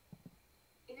behind.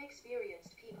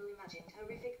 Inexperienced people imagined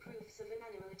horrific proofs of an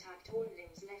animal attack, torn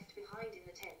limbs left behind in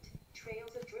the tent,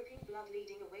 trails of dripping blood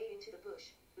leading away into the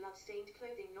bush, blood-stained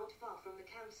clothing not far from the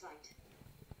campsite.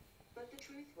 But the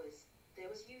truth was,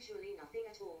 there was usually nothing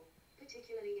at all,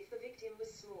 particularly if the victim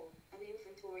was small, an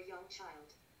infant or a young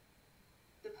child.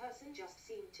 The person just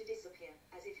seemed to disappear,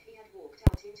 as if he had walked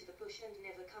out into the bush and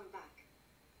never come back.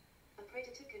 A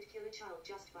predator could kill a child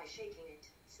just by shaking it,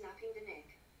 snapping the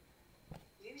neck.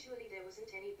 Usually there wasn't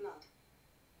any blood.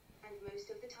 And most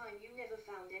of the time you never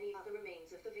found any other remains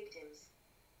of the victims.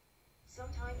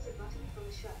 Sometimes a button from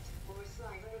a shirt, or a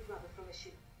sliver of rubber from a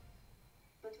shoe.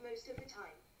 But most of the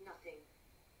time, nothing.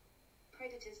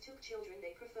 Predators took children,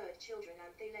 they preferred children,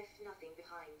 and they left nothing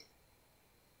behind.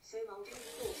 So Muldoon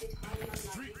thought it highly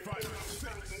unlikely that they might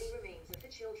find any remains of the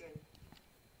children.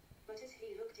 But as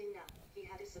he looked in now, he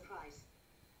had a surprise.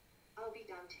 I'll be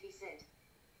damned, he said.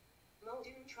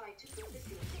 Muldoon tried to put the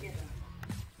scene together.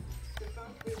 The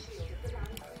front windshield of the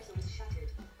Land Cruiser was shattered,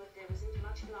 but there wasn't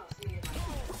much glass nearby.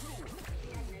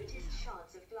 He had noticed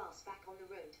shards of glass back on the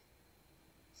road.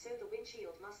 So the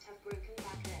windshield must have broken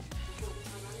back there, before the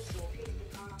Tyrannosaur picked the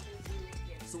car up and threw it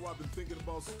here. So I've been thinking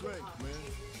about strength, man.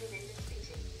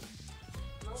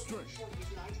 Strength,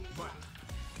 might,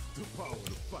 the power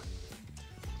to fight.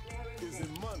 Is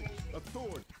in money,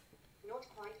 authority. Not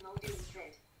quite, Muldoon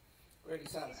said. Ready,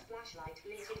 Sam. His flashlight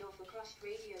glinted off a crushed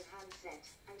radio handset,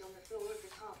 and on the floor of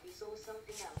the car he saw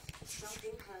something else,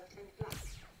 something curved and black.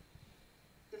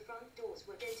 The front doors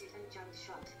were dented and jammed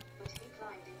shut, but he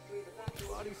climbed in through the back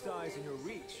door. Body size and your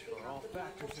reach are all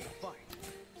factors in a fight.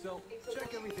 So,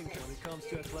 check everything when it comes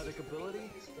to athletic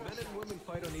ability. Men and women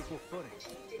fight on equal footing.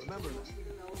 Remember that. With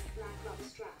an old black rubber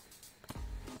strap.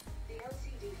 The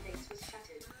LCD face was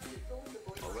shattered. He thought the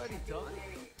boy Already must have been done?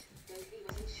 wearing it, though he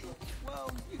wasn't sure. Well,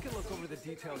 you can look over the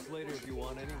details later if you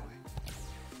want anyway.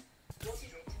 What is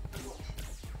it? A watch?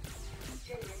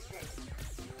 General said.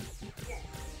 Yes.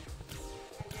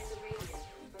 And there's a radio,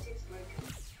 but it's broken.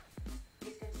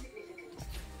 Is that significant?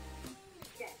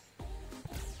 Yes.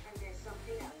 And there's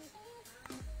something else.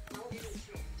 Muldoon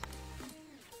sniffed.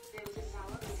 There was a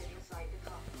sour odor inside the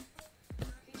car.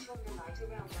 He shone the light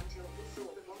around until he saw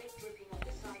the vomit dripping off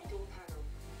the side door panel.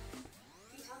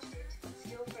 He touched it,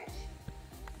 still fresh.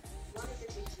 One of the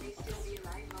tips may still be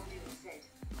alive, Muldoon said.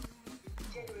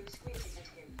 General squinted at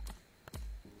him.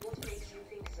 What makes you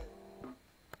think so?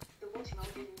 The watch,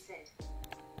 Muldoon said.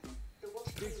 The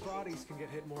watch. Big bodies can get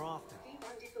hit more often. He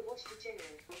handed the watch to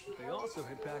General, who They held also it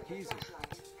hit up back with the easier.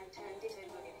 flashlight and turned it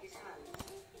over in his hands.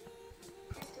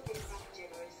 Crystal is cracked,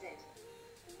 General said.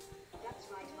 That's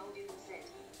right, Muldoon said.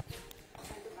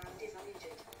 And the band is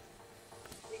uninjured.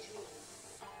 Which means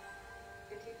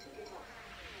the kid took it off.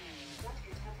 That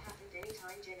could have happened any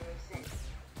time, General said.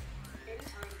 Any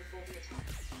time before the attack.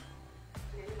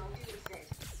 No, Muldoon said.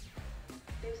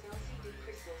 Those LCD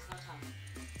crystals are tough.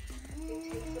 It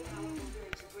takes a powerful blow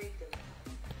to break them.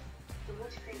 The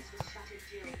watch face was shattered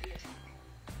during the attack.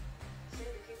 So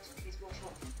the kid took his watch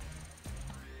off.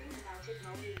 Think about it,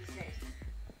 Muldoon said.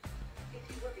 If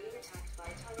you were being attacked by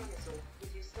a tyrannosaur,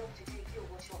 would you stop to take your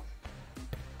watch off?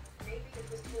 Maybe it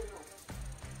was torn off.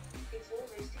 It's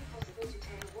almost impossible to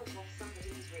tear a watch off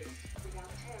somebody's wrist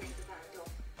without tearing the band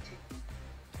off, too.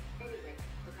 Anyway,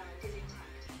 the band is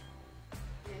intact.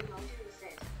 No, Muldoon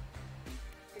said.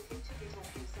 The kid took it off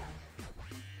himself.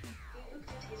 He looked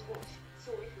at his watch,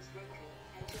 saw it was broken,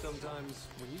 and took Sometimes,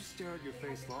 when you stare at your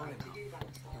face long to enough, do that.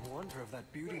 you wonder if that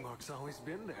beauty mark's always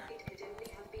been there. It could only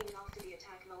have been after the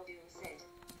attack, Muldoon said.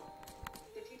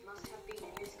 The kid must have been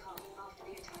in this car after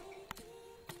the attack.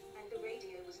 And the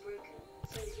radio was broken,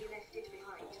 so he left it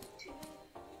behind, too.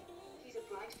 He's a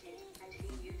bright kid, and he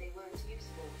knew they weren't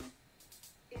useful.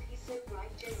 If he's so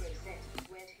bright, General said,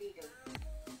 where'd he go?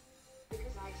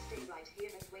 Because I'd stay right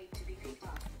here and wait to be picked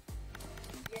up.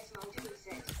 Yes, Muldoon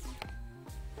said.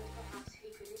 But perhaps he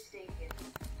couldn't stay here.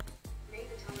 Maybe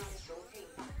the tyrannosaur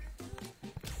came back.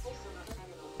 Or some other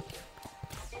animal.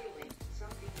 Anyway,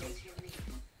 something made him leave.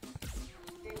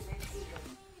 Then where'd he go?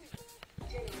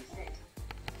 General said.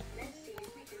 Let's see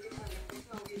if we can determine what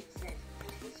Muldoon said,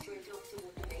 and he strode off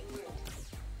toward the main road.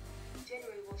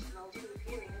 General watched Muldoon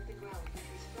peering at the ground with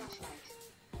his flashlight.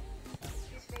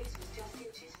 His face was just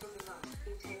inches from the mud,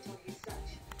 intent on his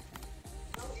search.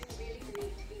 Muldoon really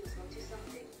believed he was onto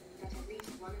something, that at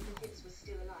least one of the kids was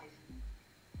still alive.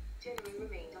 General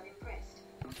remained unimpressed.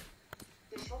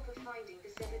 The shock of finding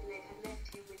the severed leg had left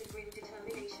him with a grim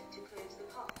determination to close the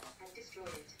car and destroy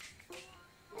it.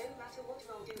 No matter what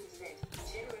Muldoon said,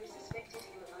 General suspected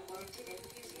him of unwarranted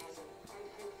enthusiasm and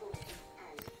hopefulness,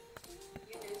 and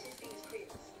you notice these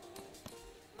prints?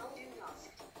 Muldoon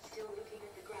asked, still looking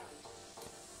at the ground.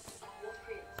 What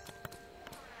prints?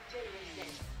 General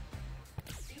said.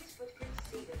 These footprints,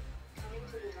 see them, coming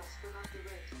toward us from up the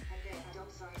road, and they're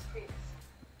adult-sized prints.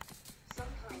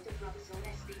 Some kind of rubber sole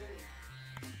SBO.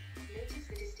 Notice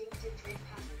the distinctive tread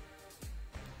pattern.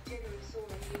 General saw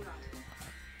a new mud.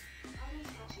 Puddles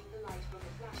catching the light from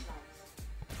the flashlights.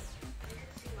 You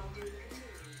can see Muldoon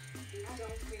continue. The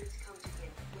adult prints come to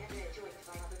him, where they're joined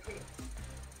by other prints.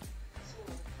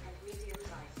 Small and medium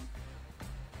size.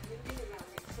 Moving around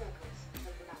in circles,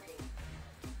 overlapping.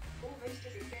 Almost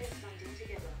as if they're standing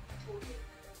together, talking.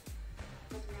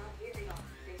 But now here they are,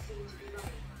 they seem to be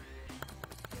running.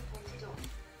 He pointed off.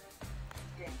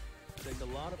 There. Take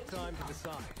a lot of time to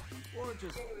decide, or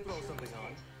just throw something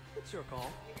on. It's your call.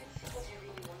 You can see whatever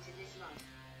you want in this mud.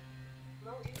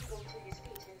 Muldoon got to his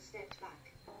feet and stepped back.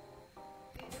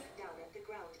 He looked down at the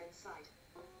ground and sighed.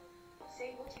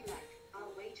 Say what you like,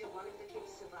 I'll wager one of the kids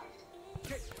survived.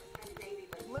 Okay, And maybe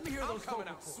both. let me hear those coming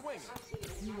vocal out cords. swinging. Perhaps even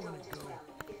You an wanna adult as go. well.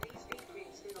 If these big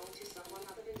prints belong to someone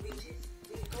other than Regis,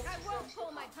 we've got I to won't search pull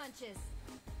the my car punches.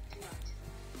 tonight.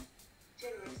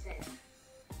 General said.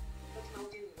 But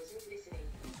Muldoon wasn't listening.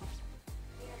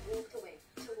 He had walked away,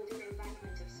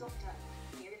 pavement of soft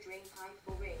earth, near a drain pipe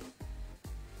for rain.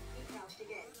 He crouched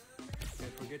again.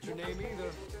 Can't forget your name either.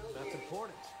 That's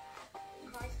important.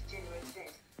 Christ, General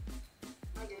said.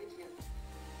 I don't know.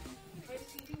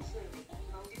 Proceeding slowly,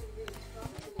 Muldoon moved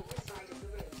farther toward the side of the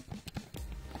road.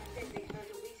 And then they heard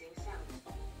a wheezing sound.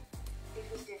 It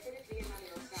was definitely a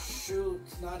manual sound. Shoot,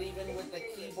 not even with the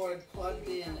keyboard plugged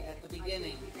in at the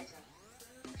beginning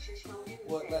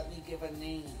would let me give a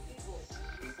name.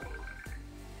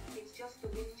 It's just the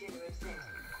wind, General said.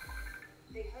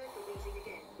 They heard the wheezing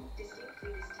again,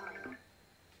 distinctly this time.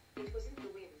 It wasn't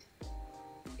the wind.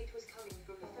 It was coming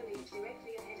from the foliage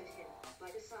directly ahead of him,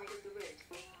 by the side of the road.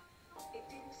 It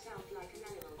didn't sound like an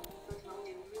animal, but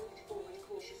Muldoon moved forward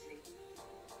cautiously.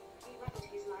 He waggled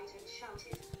his light and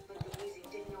shouted, but the wheezing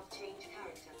did not change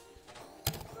character.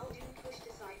 Muldoon pushed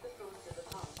aside the fronds of the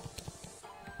path.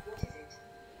 What is it?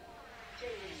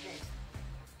 General said.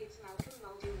 It's Malcolm,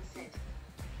 Muldoon said.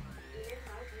 Ian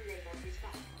Malcolm lay on his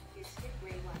back, his skin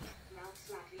grey-white, mouth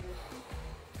slightly open.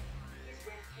 His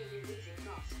breath came in wheezing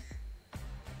gasps.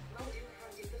 Muldoon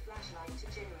handed the flashlight to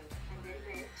General, and then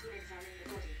bent to examine the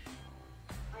body.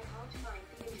 I can't find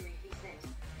the injury, he said.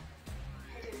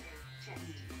 Head okay,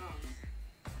 chest, arms.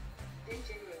 Then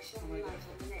General shone the light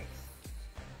on the legs.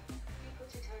 He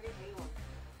put a tourniquet on.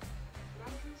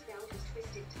 Malcolm's belt was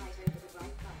twisted tight over the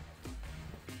right thigh.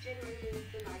 General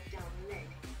moved the light down the leg.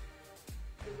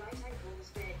 The right ankle was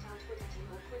bent outward at an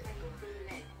awkward angle from the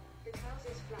leg, the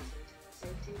trousers flattened,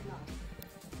 soaked in blood.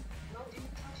 Muldoon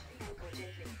touched the ankle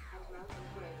gently, and Malcolm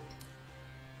groaned.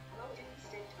 Muldoon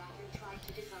stepped back and tried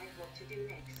to decide what to do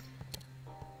next.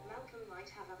 Malcolm might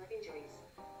have other injuries.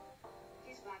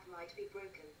 His back might be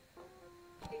broken.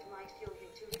 It might kill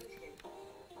him to leave him.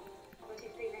 But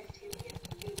if they left him here,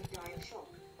 he would die of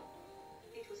shock.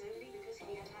 It was only because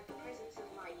he had had the presence of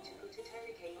mind to put a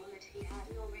tourniquet on that he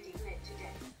hadn't already bled to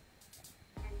death.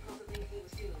 And probably he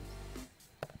was doomed.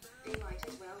 They might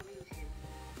as well move him.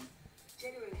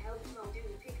 General helped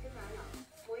Muldoon pick the man up,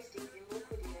 hoisting him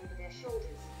awkwardly over their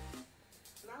shoulders.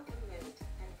 Malcolm moaned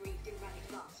and breathed in rapid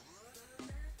gasps.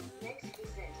 Next, he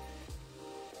said.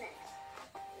 Next.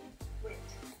 Wait.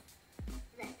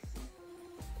 Next.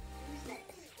 Who's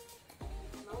next?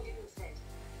 Muldoon said.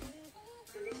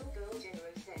 The little girl,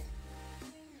 General said.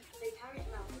 They carried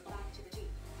Malcolm back to the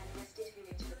jeep and rested him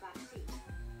into the back seat.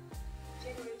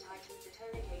 General tightened the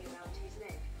tourniquet around his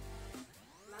leg.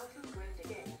 Malcolm groaned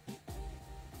again.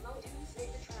 Muldoon slid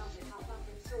the trouser cuff up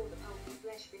and saw the pulpy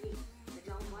flesh beneath, the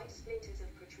dull white splinters of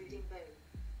protruding bone.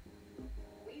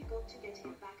 We've got to get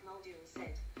him back, Muldoon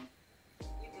said.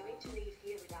 You're going to leave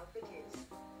here without the kids?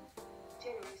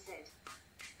 General said.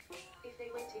 If they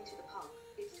went into the park,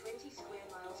 it's 20 square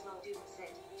miles, Muldoon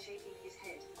said, shaking his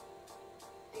head.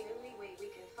 The only way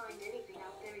we can find anything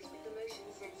out there is with the motion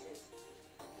sensors.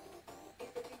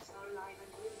 If the kids are alive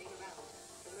and moving around,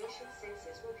 the motion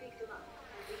sensors will pick them up,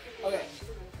 and we can go back to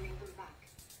them and bring them back.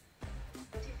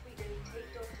 But if we don't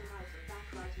take Dr. Malcolm back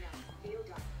right now, he'll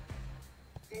die.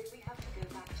 Then we have to go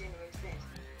back, General said.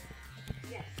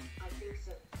 Yes, I think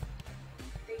so.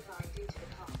 They climbed into the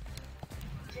car.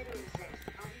 General said,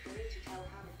 are we going to tell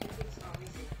Hammond the kids are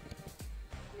missing?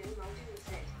 No, Muldoon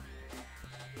said.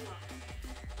 You are.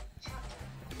 Chapter,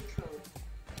 Control.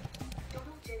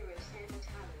 Donald General stared at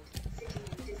Hammond, sitting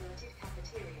in the deserted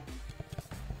cafeteria.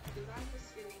 The man was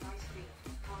spooning ice cream,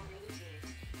 calmly eating it.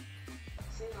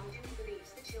 So Muldoon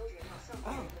believes the children are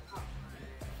somewhere in the park.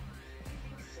 You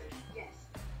think so? Yes.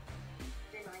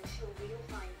 Then I'm sure we'll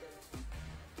find them.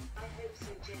 I hope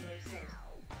so, General said.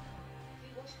 He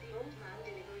watched the old man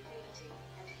deliberately eating,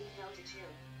 and he felt a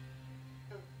chill.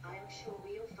 Oh, I am sure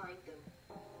we'll find them.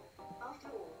 After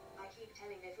all, I keep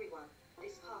telling everyone,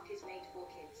 this park is made for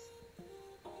kids.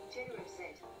 General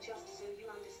said, just so you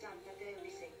understand that they're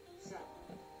missing, sir.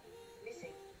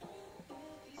 Missing?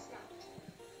 He snapped.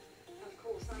 Of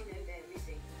course I know they're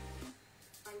missing.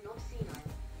 I'm not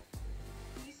senile.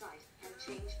 He sighed, and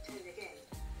changed tone again.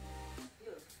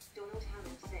 Look, Donald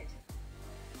Hammond said.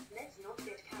 Let's not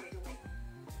get carried away.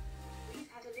 We've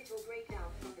had a little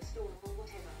breakdown from the storm or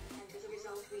whatever, and as a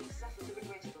result we've suffered a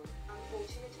regrettable,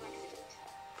 unfortunate accident.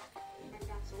 And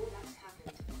that's all that's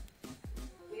happened.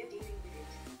 We're dealing with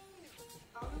it.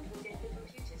 Arnold will get the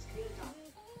computers cleaned up.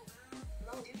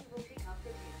 Muldoon will pick up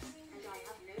the kids, and I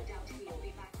have no doubt he'll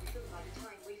be back with them by the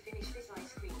time we finish this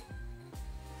ice cream.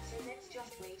 So let's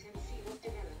just wait and see what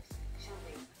develops, shall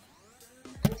we?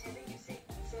 Whatever you say,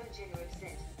 Sir General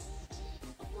said.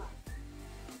 What?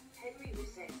 Henry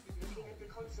said, looking at the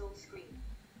console screen.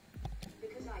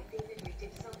 Because I think that we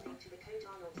did something to the code,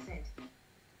 Arnold said.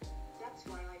 That's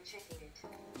why I'm checking it.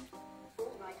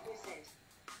 All right, we said.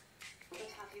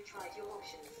 But have you tried your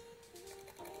options?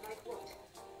 Like what?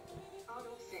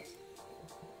 Arnold said.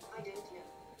 I don't know.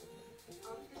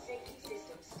 Aren't the safety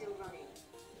systems still running?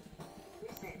 Who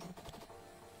said?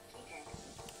 Geek X.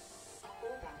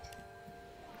 All that.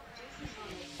 Jesus,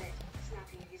 Arnold said,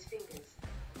 snapping his fingers.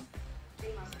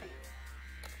 They must be.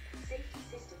 Safety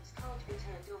systems can't be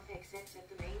turned off except at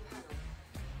the main panel.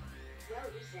 Well,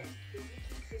 who said, if he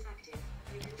keeps it active,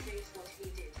 we can trace what he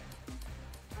did.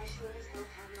 I sure as hell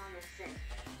can, Arnold said.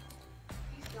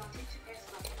 He started to press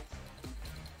buttons.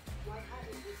 Why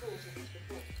hadn't we thought of it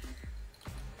before?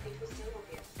 It was so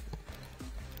obvious.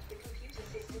 The computer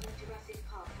system of Jurassic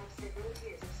Park had several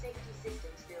tiers of safety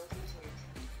systems built into it.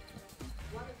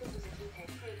 One of them was a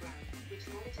keypad program, which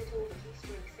monitored all the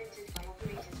keystrokes entered by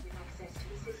operators with access to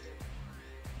the system.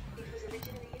 It was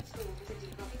originally installed as a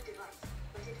debugging device,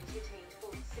 but it was retained for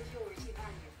its security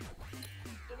value.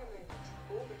 In a moment,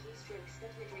 all the keystrokes that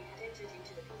Midri had entered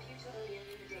into the computer earlier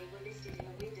in the day were listed in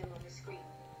a window on the screen.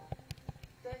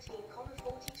 13, 42,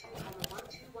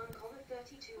 121, 32,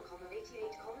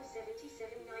 88,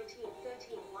 77, 19,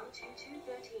 13, 122,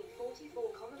 13, 44,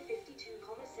 52,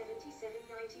 77,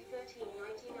 90, 13,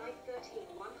 99, 13,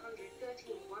 100,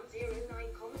 13, 109,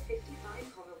 55,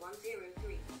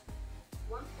 103.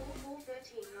 144,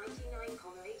 13, 99,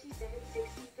 87,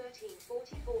 60, 13,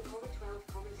 44, 12, 09,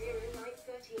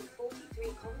 13,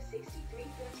 43, 63,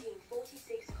 13,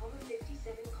 46,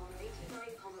 57,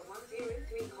 89,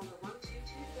 103,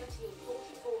 122, 13,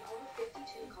 44,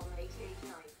 52,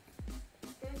 88, 9.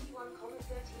 31,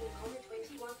 13,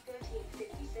 21, 13,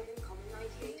 57,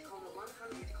 98, 100,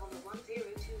 102,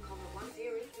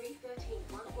 103, 13,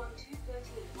 112,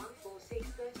 13, 146,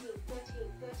 13,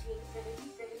 13, 13,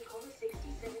 77,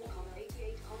 67,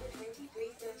 88, 23,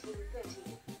 13, 13.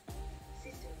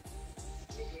 System.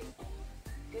 Midri.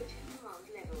 Go to command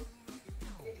level.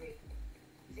 Midri.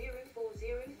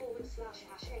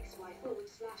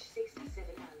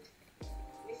 040/#xy/67 and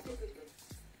Mr. Goodman.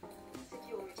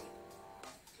 Security.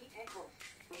 Keep heck off.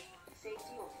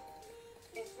 Safety off.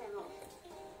 SL off.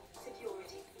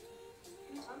 Security.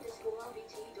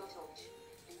 Hoot_RBT.OG.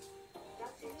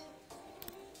 That's it.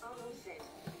 Arnold said.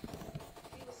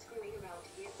 He was screwing around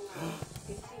here for hours,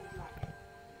 it seemed like.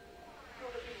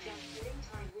 Probably just killing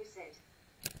time, we said.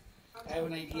 I have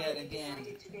an idea again.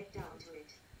 Decided to get down to it.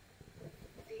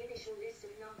 The initial list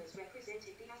of numbers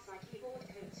represented the ASCII keyboard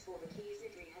codes for the keys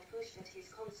Midri had pushed at his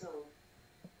console.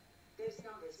 Those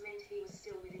numbers meant he was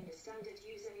still within the standard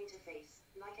user interface,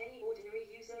 like any ordinary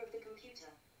user of the computer.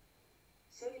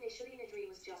 So initially Midri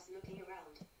was just looking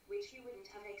around, which you wouldn't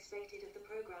have expected of the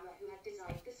programmer who had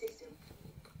designed the system.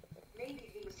 Maybe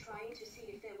he was trying to see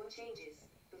if there were changes,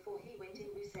 before he went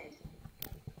in, Wu said.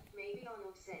 Maybe,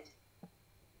 Arnold said.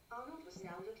 Arnold was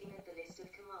now looking at the list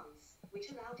of commands,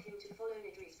 which allowed him to follow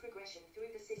Midri's progression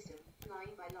through the system,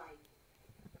 line by line.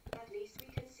 At least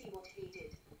we can see what he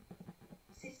did.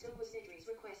 System was Midri's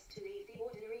request to leave the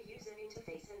ordinary user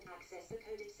interface and access the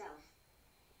code itself.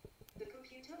 The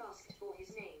computer asked for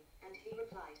his name, and he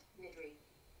replied, Midri.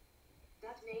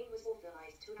 That name was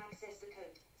authorized to access the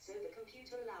code, so the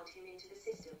computer allowed him into the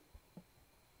system.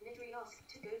 Midri asked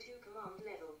to go to command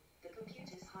level, the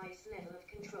computer's highest level of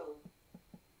control.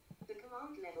 The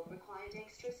command level required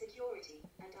extra security,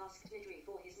 and asked Midri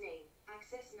for his name,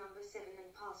 access number 7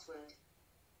 and password.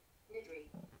 Midri.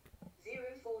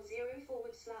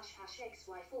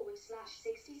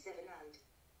 040/#xy/67 and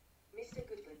Mr.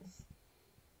 Goodman's.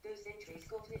 Those entries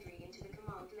got Midri into the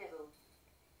command level.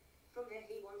 From there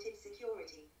he wanted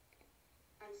security.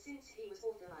 And since he was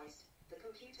authorized, the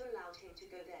computer allowed him to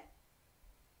go there.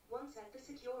 Once at the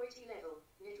security level,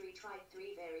 Midri tried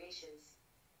 3 variations.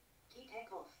 Keep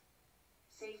heck off.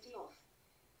 Safety off.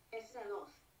 SL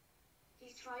off.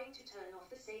 He's trying to turn off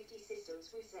the safety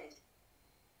systems, Wu said.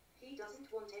 He doesn't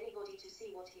want anybody to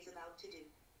see what he's about to do.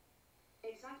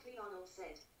 Exactly, Arnold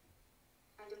said.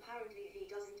 And apparently he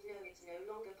doesn't know it's no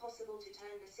longer possible to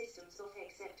turn the systems off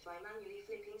except by manually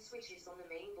flipping switches on the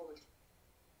main board.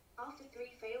 After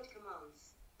 3 failed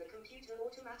commands, the computer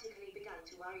automatically began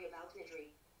to worry about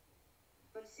Midri.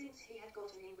 But since he had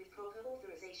gotten in with proper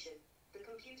authorization, the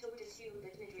computer would assume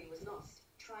that Midri was lost,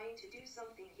 trying to do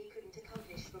something he couldn't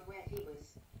accomplish from where he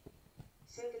was.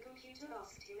 So the computer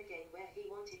asked him again where he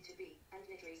wanted to be, and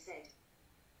Midri said,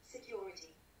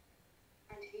 security.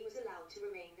 And he was allowed to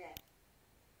remain there.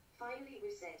 Finally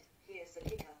Wu said, here's the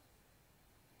kicker.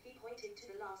 He pointed to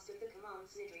the last of the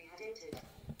commands Midri had entered.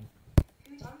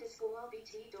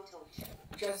 Hoot_RBT.OG.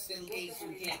 Just in case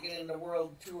we can't get into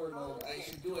World Tour mode, I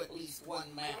should do at least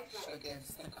one match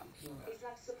against the computer. Is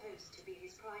that supposed to be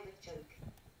his private joke?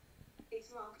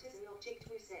 It's marked as an object,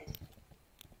 Wu said.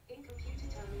 In computer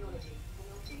terminology, an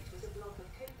object was a block of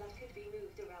code that could be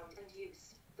moved around and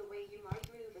used, the way you might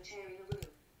move a chair in a room.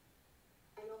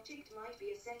 An object might be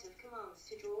a set of commands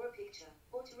to draw a picture,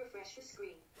 or to refresh the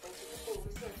screen, or to perform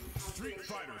a certain Street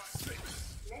calculation. Fighter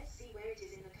 6. Let's see where it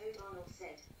is in the code, Arnold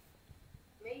said.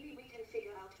 Maybe we can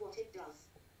figure out what it does.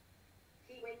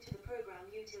 He went to the program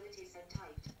utilities and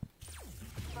typed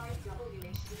find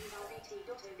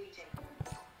whtrbT.obj.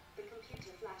 The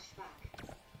computer flashed back.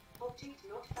 Object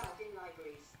not found in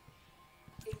libraries.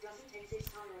 It doesn't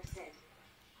exist, Arnold said.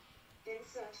 Then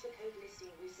search the code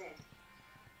listing, Wu said.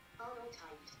 Arnold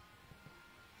typed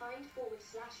find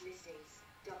 /listings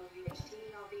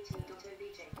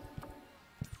whtrbT.obj.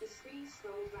 The screen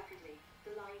scrolled rapidly,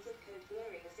 the lines of code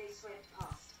blurring as they swept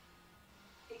past.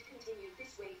 It continued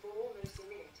this way for almost a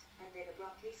minute, and then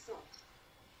abruptly stopped.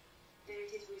 There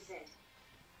it is, Wu said.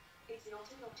 It's not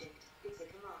an object, it's a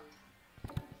command.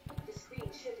 The screen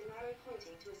showed an arrow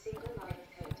pointing to a single line of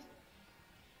code.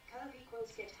 Curve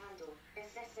equals get handle,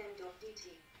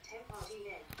 ssm.dt,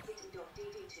 temp.rgn,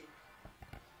 hidden.dd2.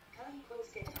 Curve equals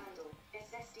get handle,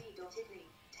 ssd.idly,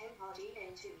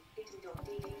 temp.rgn2,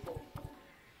 hidden.dd4.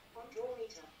 On draw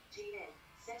meter, gn,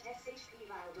 set shp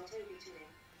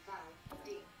val.ob2n, val,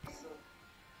 d, store.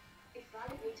 If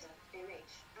valid meter, mh,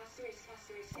 ***mh,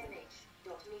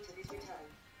 dot meter is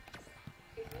returned.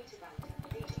 If meter bound,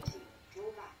 vgt,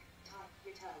 draw back, type,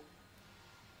 return.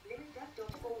 Limit that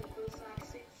dot 4 equals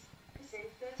max bits,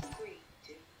 %33,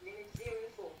 to, limit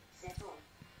 04, set on.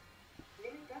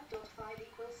 Limit that dot 5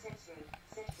 equals setsrow,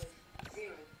 setwidth,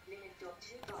 0, limit dot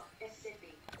 2 bar, szb.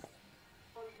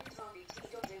 On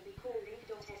rbT.ob call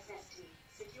link.sst,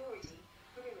 security,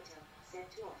 perimeter,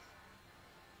 set to off.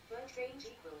 Vert range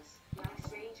equals,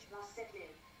 max range plus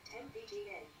setlin, temp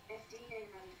vgn, fdn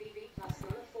and vb plus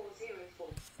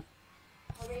 $404.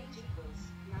 Range equals,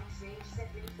 max range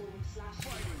setlin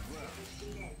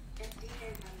 //hgn,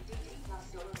 fdn and dd plus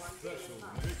 $105.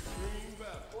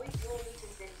 Void draw meter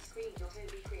send screen.ob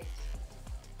create.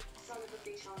 Son of a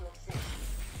bitch, Arnold said.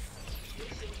 He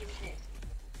shook his head.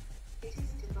 It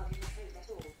isn't a bug in the code at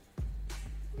all.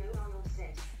 No, Arnold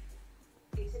said.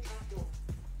 It's a trapdoor.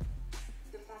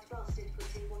 The fat bastard put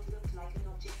in what looked like an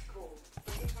object call,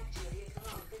 but it's actually a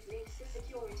command that links the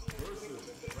security and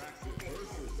perimeter systems and then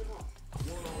turns them off.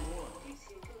 One-on-one. Gives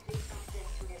him complete access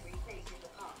to every place in the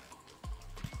park.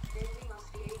 Then we must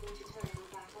be able to turn them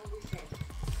back on, Wu said.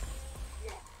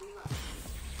 Yeah, we must.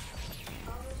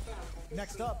 Arnold frowned at the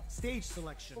Next screen. up, stage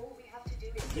selection. All we have to do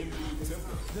is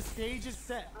The stage is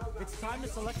set. It's time to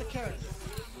select a character.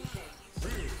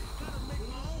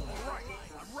 Alright,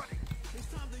 I'm ready. It's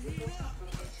time to heat up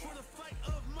for the fight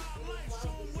of my life. Show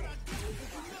 'em what I got.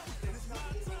 It's my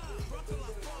time. Rock till I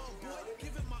fall, boy.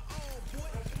 Give it my all,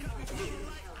 boy. Got me feeling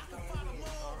like I can fight 'em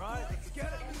all. Alright, let's get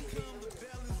it. Come the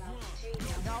bell is rung.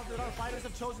 Now that our fighters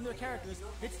have chosen their characters,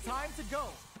 it's time to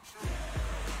go.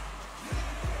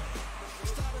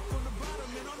 Started from the bottom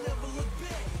and I'll never look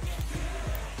back.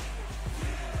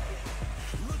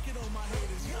 Look at all my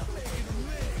haters. Y'all making them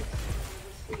mad.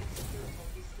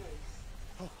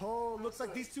 Oh, looks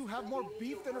like these two have more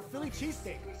beef than a Philly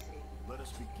cheesesteak. Let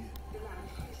us begin.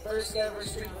 First ever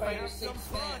Street Fighter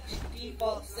 6 match,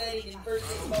 default setting in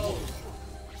versus mode.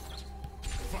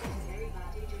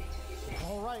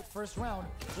 Alright, first round.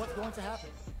 What's going to happen?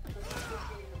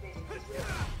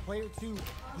 Player 2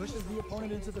 pushes the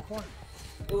opponent into the corner.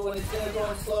 Ooh, and it's gonna go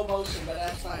in slow motion, but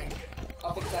that's fine.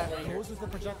 I'll fix that later. Poses the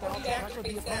projectile to You have to pressure the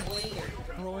fix that opponent, later.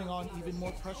 throwing on even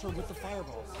more pressure with the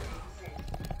fireballs.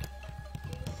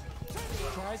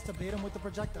 Tries to bait him with the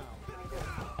projectile.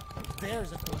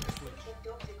 There's a corner switch.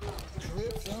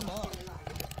 Trips him up.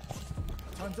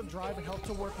 Tons of drive and help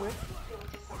to work with.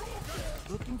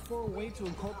 Looking for a way to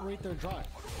incorporate their drive.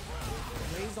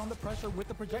 Lays on the pressure with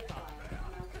the projectile.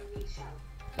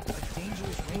 A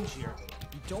dangerous range here.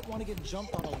 You don't want to get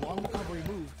jumped on a long recovery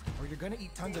move, or you're going to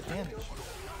eat tons of damage.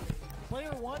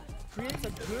 Player 1 creates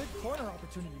a good corner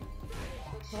opportunity.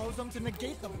 Throws them to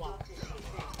negate the block.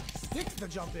 Sticks the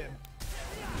jump in.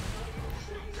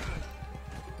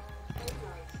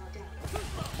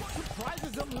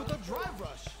 Surprises them with a drive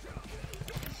rush.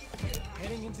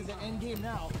 Heading into the end game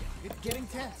now, it's getting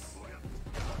tense.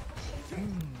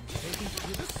 Taking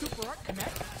through the super art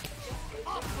connect.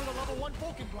 Off for the level 1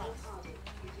 Vulcan blast.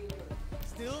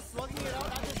 Still slugging it out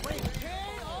at this range.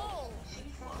 KO!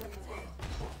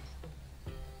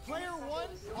 Player 1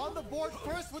 on the board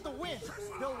first with the win.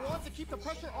 They'll want to keep the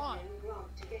pressure on.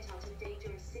 To get out of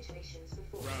dangerous situations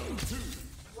before. Round 2.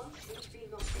 Once we've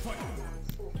been locked in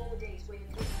plans for 4 days when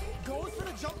Goes for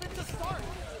the jump in to start.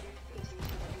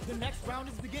 The next round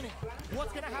is beginning.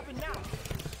 What's gonna happen now?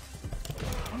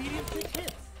 Medium kick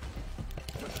hits.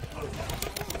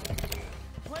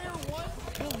 1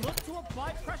 will look to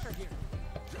apply pressure here.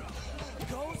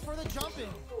 Goes for the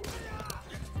jumping.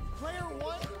 Player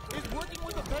 1 is working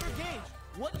with a better gauge.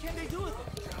 What can they do with it?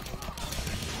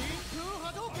 Ring 2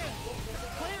 Hadouken.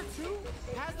 Player 2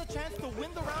 has the chance to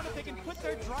win the round if they can put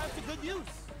their drive to good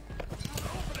use.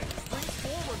 Springs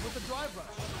forward with the drive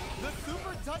rush. The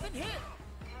super doesn't hit.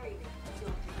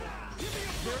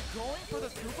 They're going for the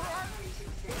super arc.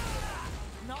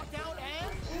 Knockdown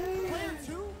and player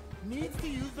 2 needs to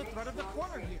use the threat of the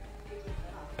corner here.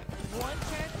 One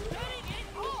chance, betting it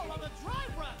all on the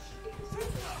drive rush.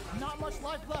 Not much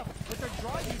life left, but their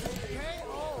drive using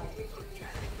KO.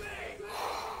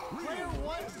 Player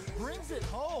 1 brings it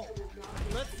home.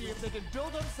 Let's see if they can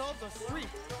build themselves a streak.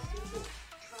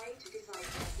 Trying to divide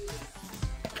their views.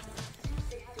 Since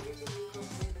they had originally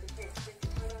crossed over the fence when the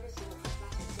Tyrannosaur had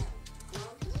battered down,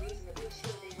 Grant was reasonably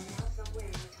sure they were now somewhere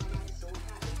in the Tyrannosaur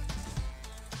Valley,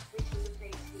 which was a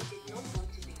place he did not want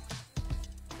to be.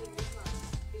 In this month,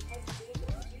 he had seen the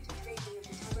computer tracing of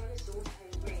the Tyrannosaur's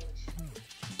home range.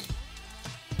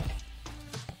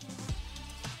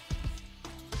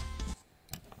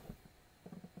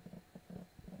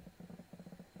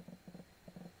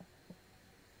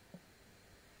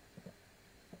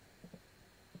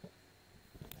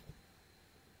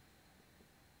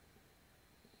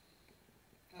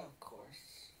 Of course.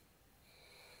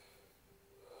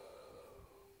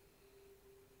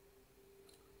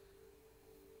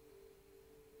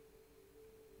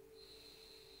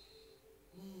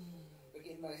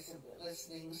 Begin by simply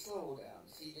listening, slow down,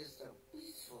 see just how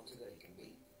peaceful today can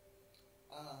be.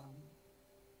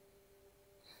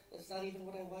 That's not even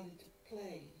what I wanted to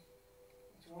play.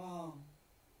 It's wrong.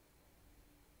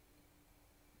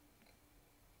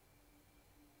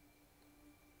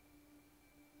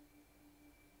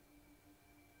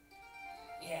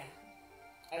 Yeah,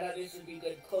 I thought this would be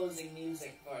good closing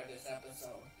music for this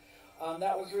episode.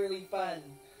 That was really fun.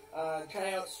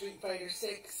 Try out Street Fighter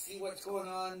 6, see what's going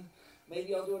on.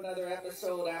 Maybe I'll do another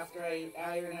episode after I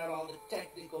iron out all the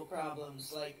technical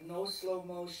problems, like no slow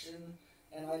motion,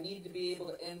 and I need to be able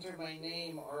to enter my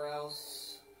name or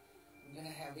else I'm going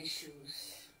to have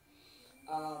issues.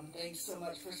 Thanks so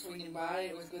much for swinging by.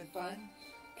 It was good fun.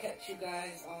 Catch you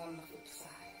guys on the flip side.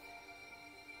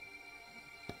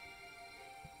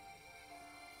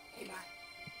 Okay, bye.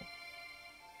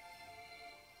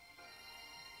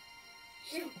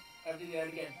 Shoot! I have to do that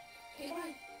again. Okay,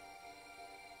 bye.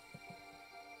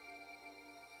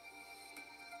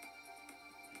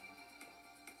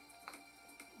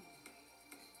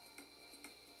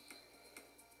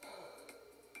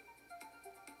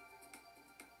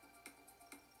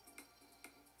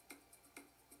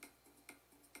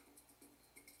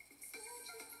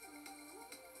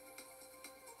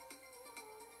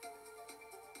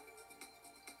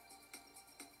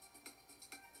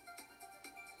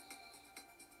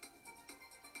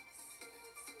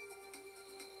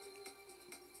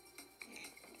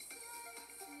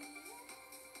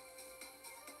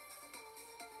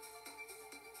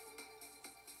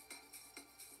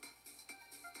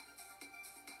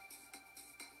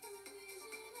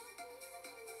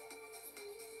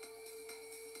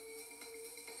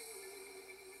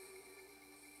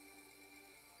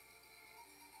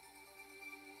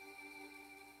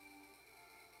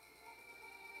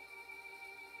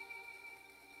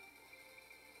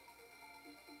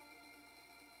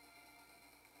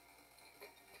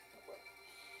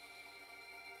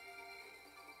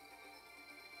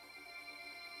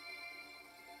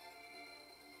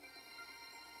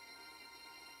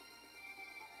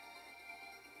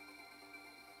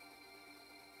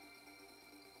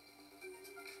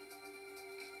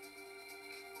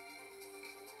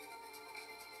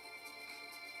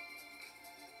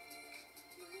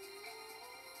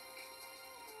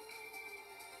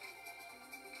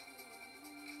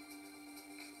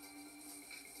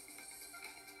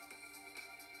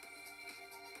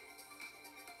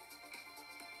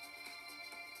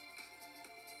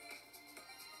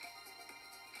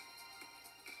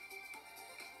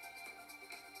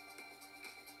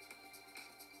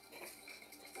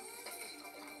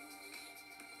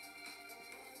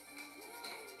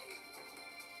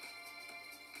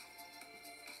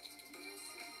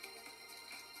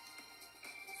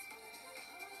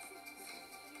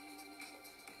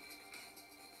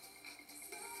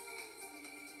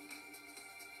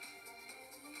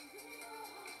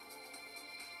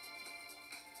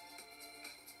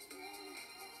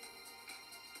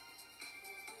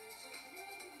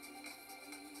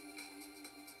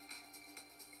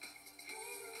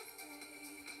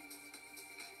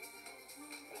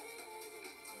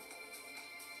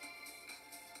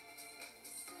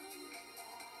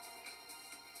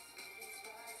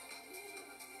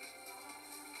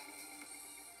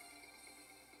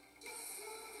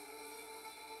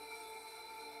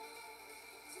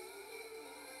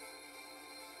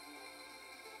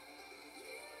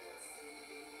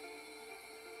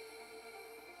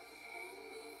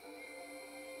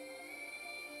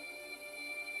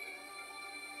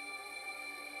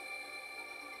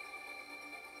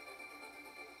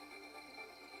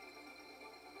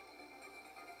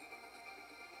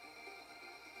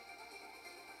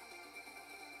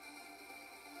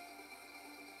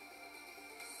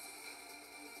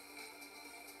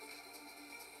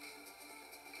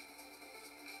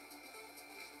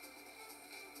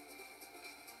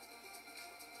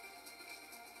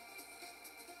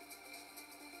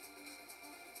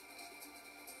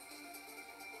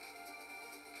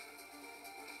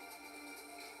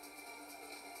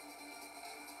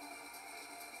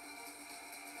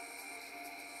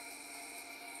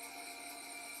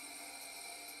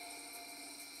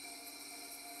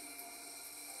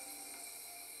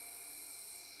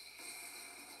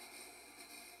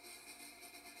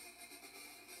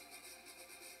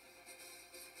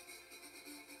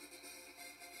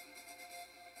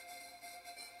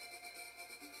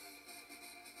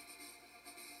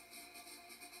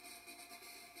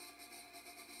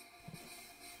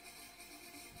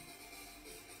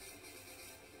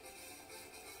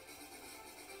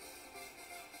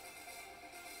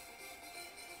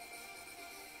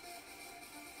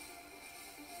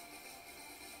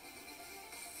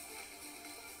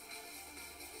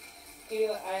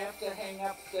 Gayla, I have to hang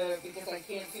up because I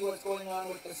can't see what's going on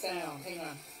with the sound. Hang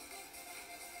on.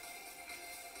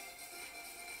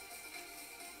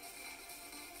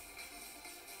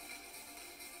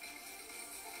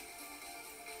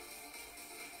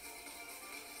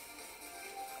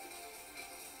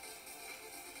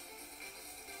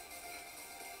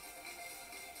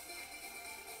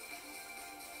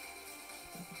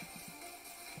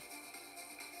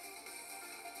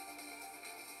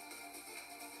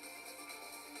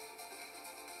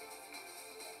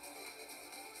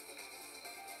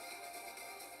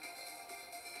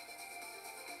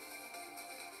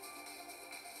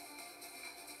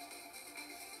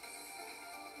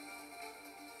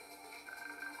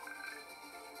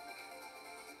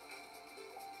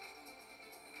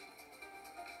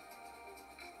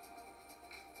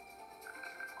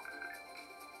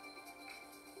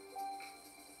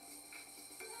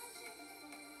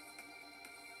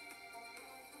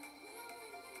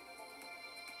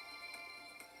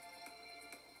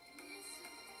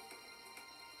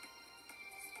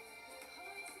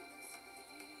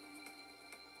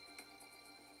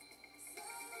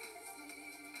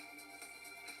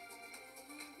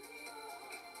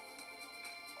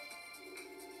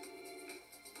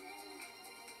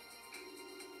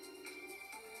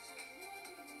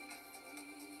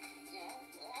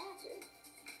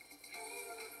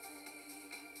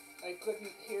 I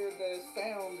couldn't hear the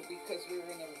sound because we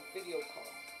were in a video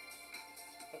call.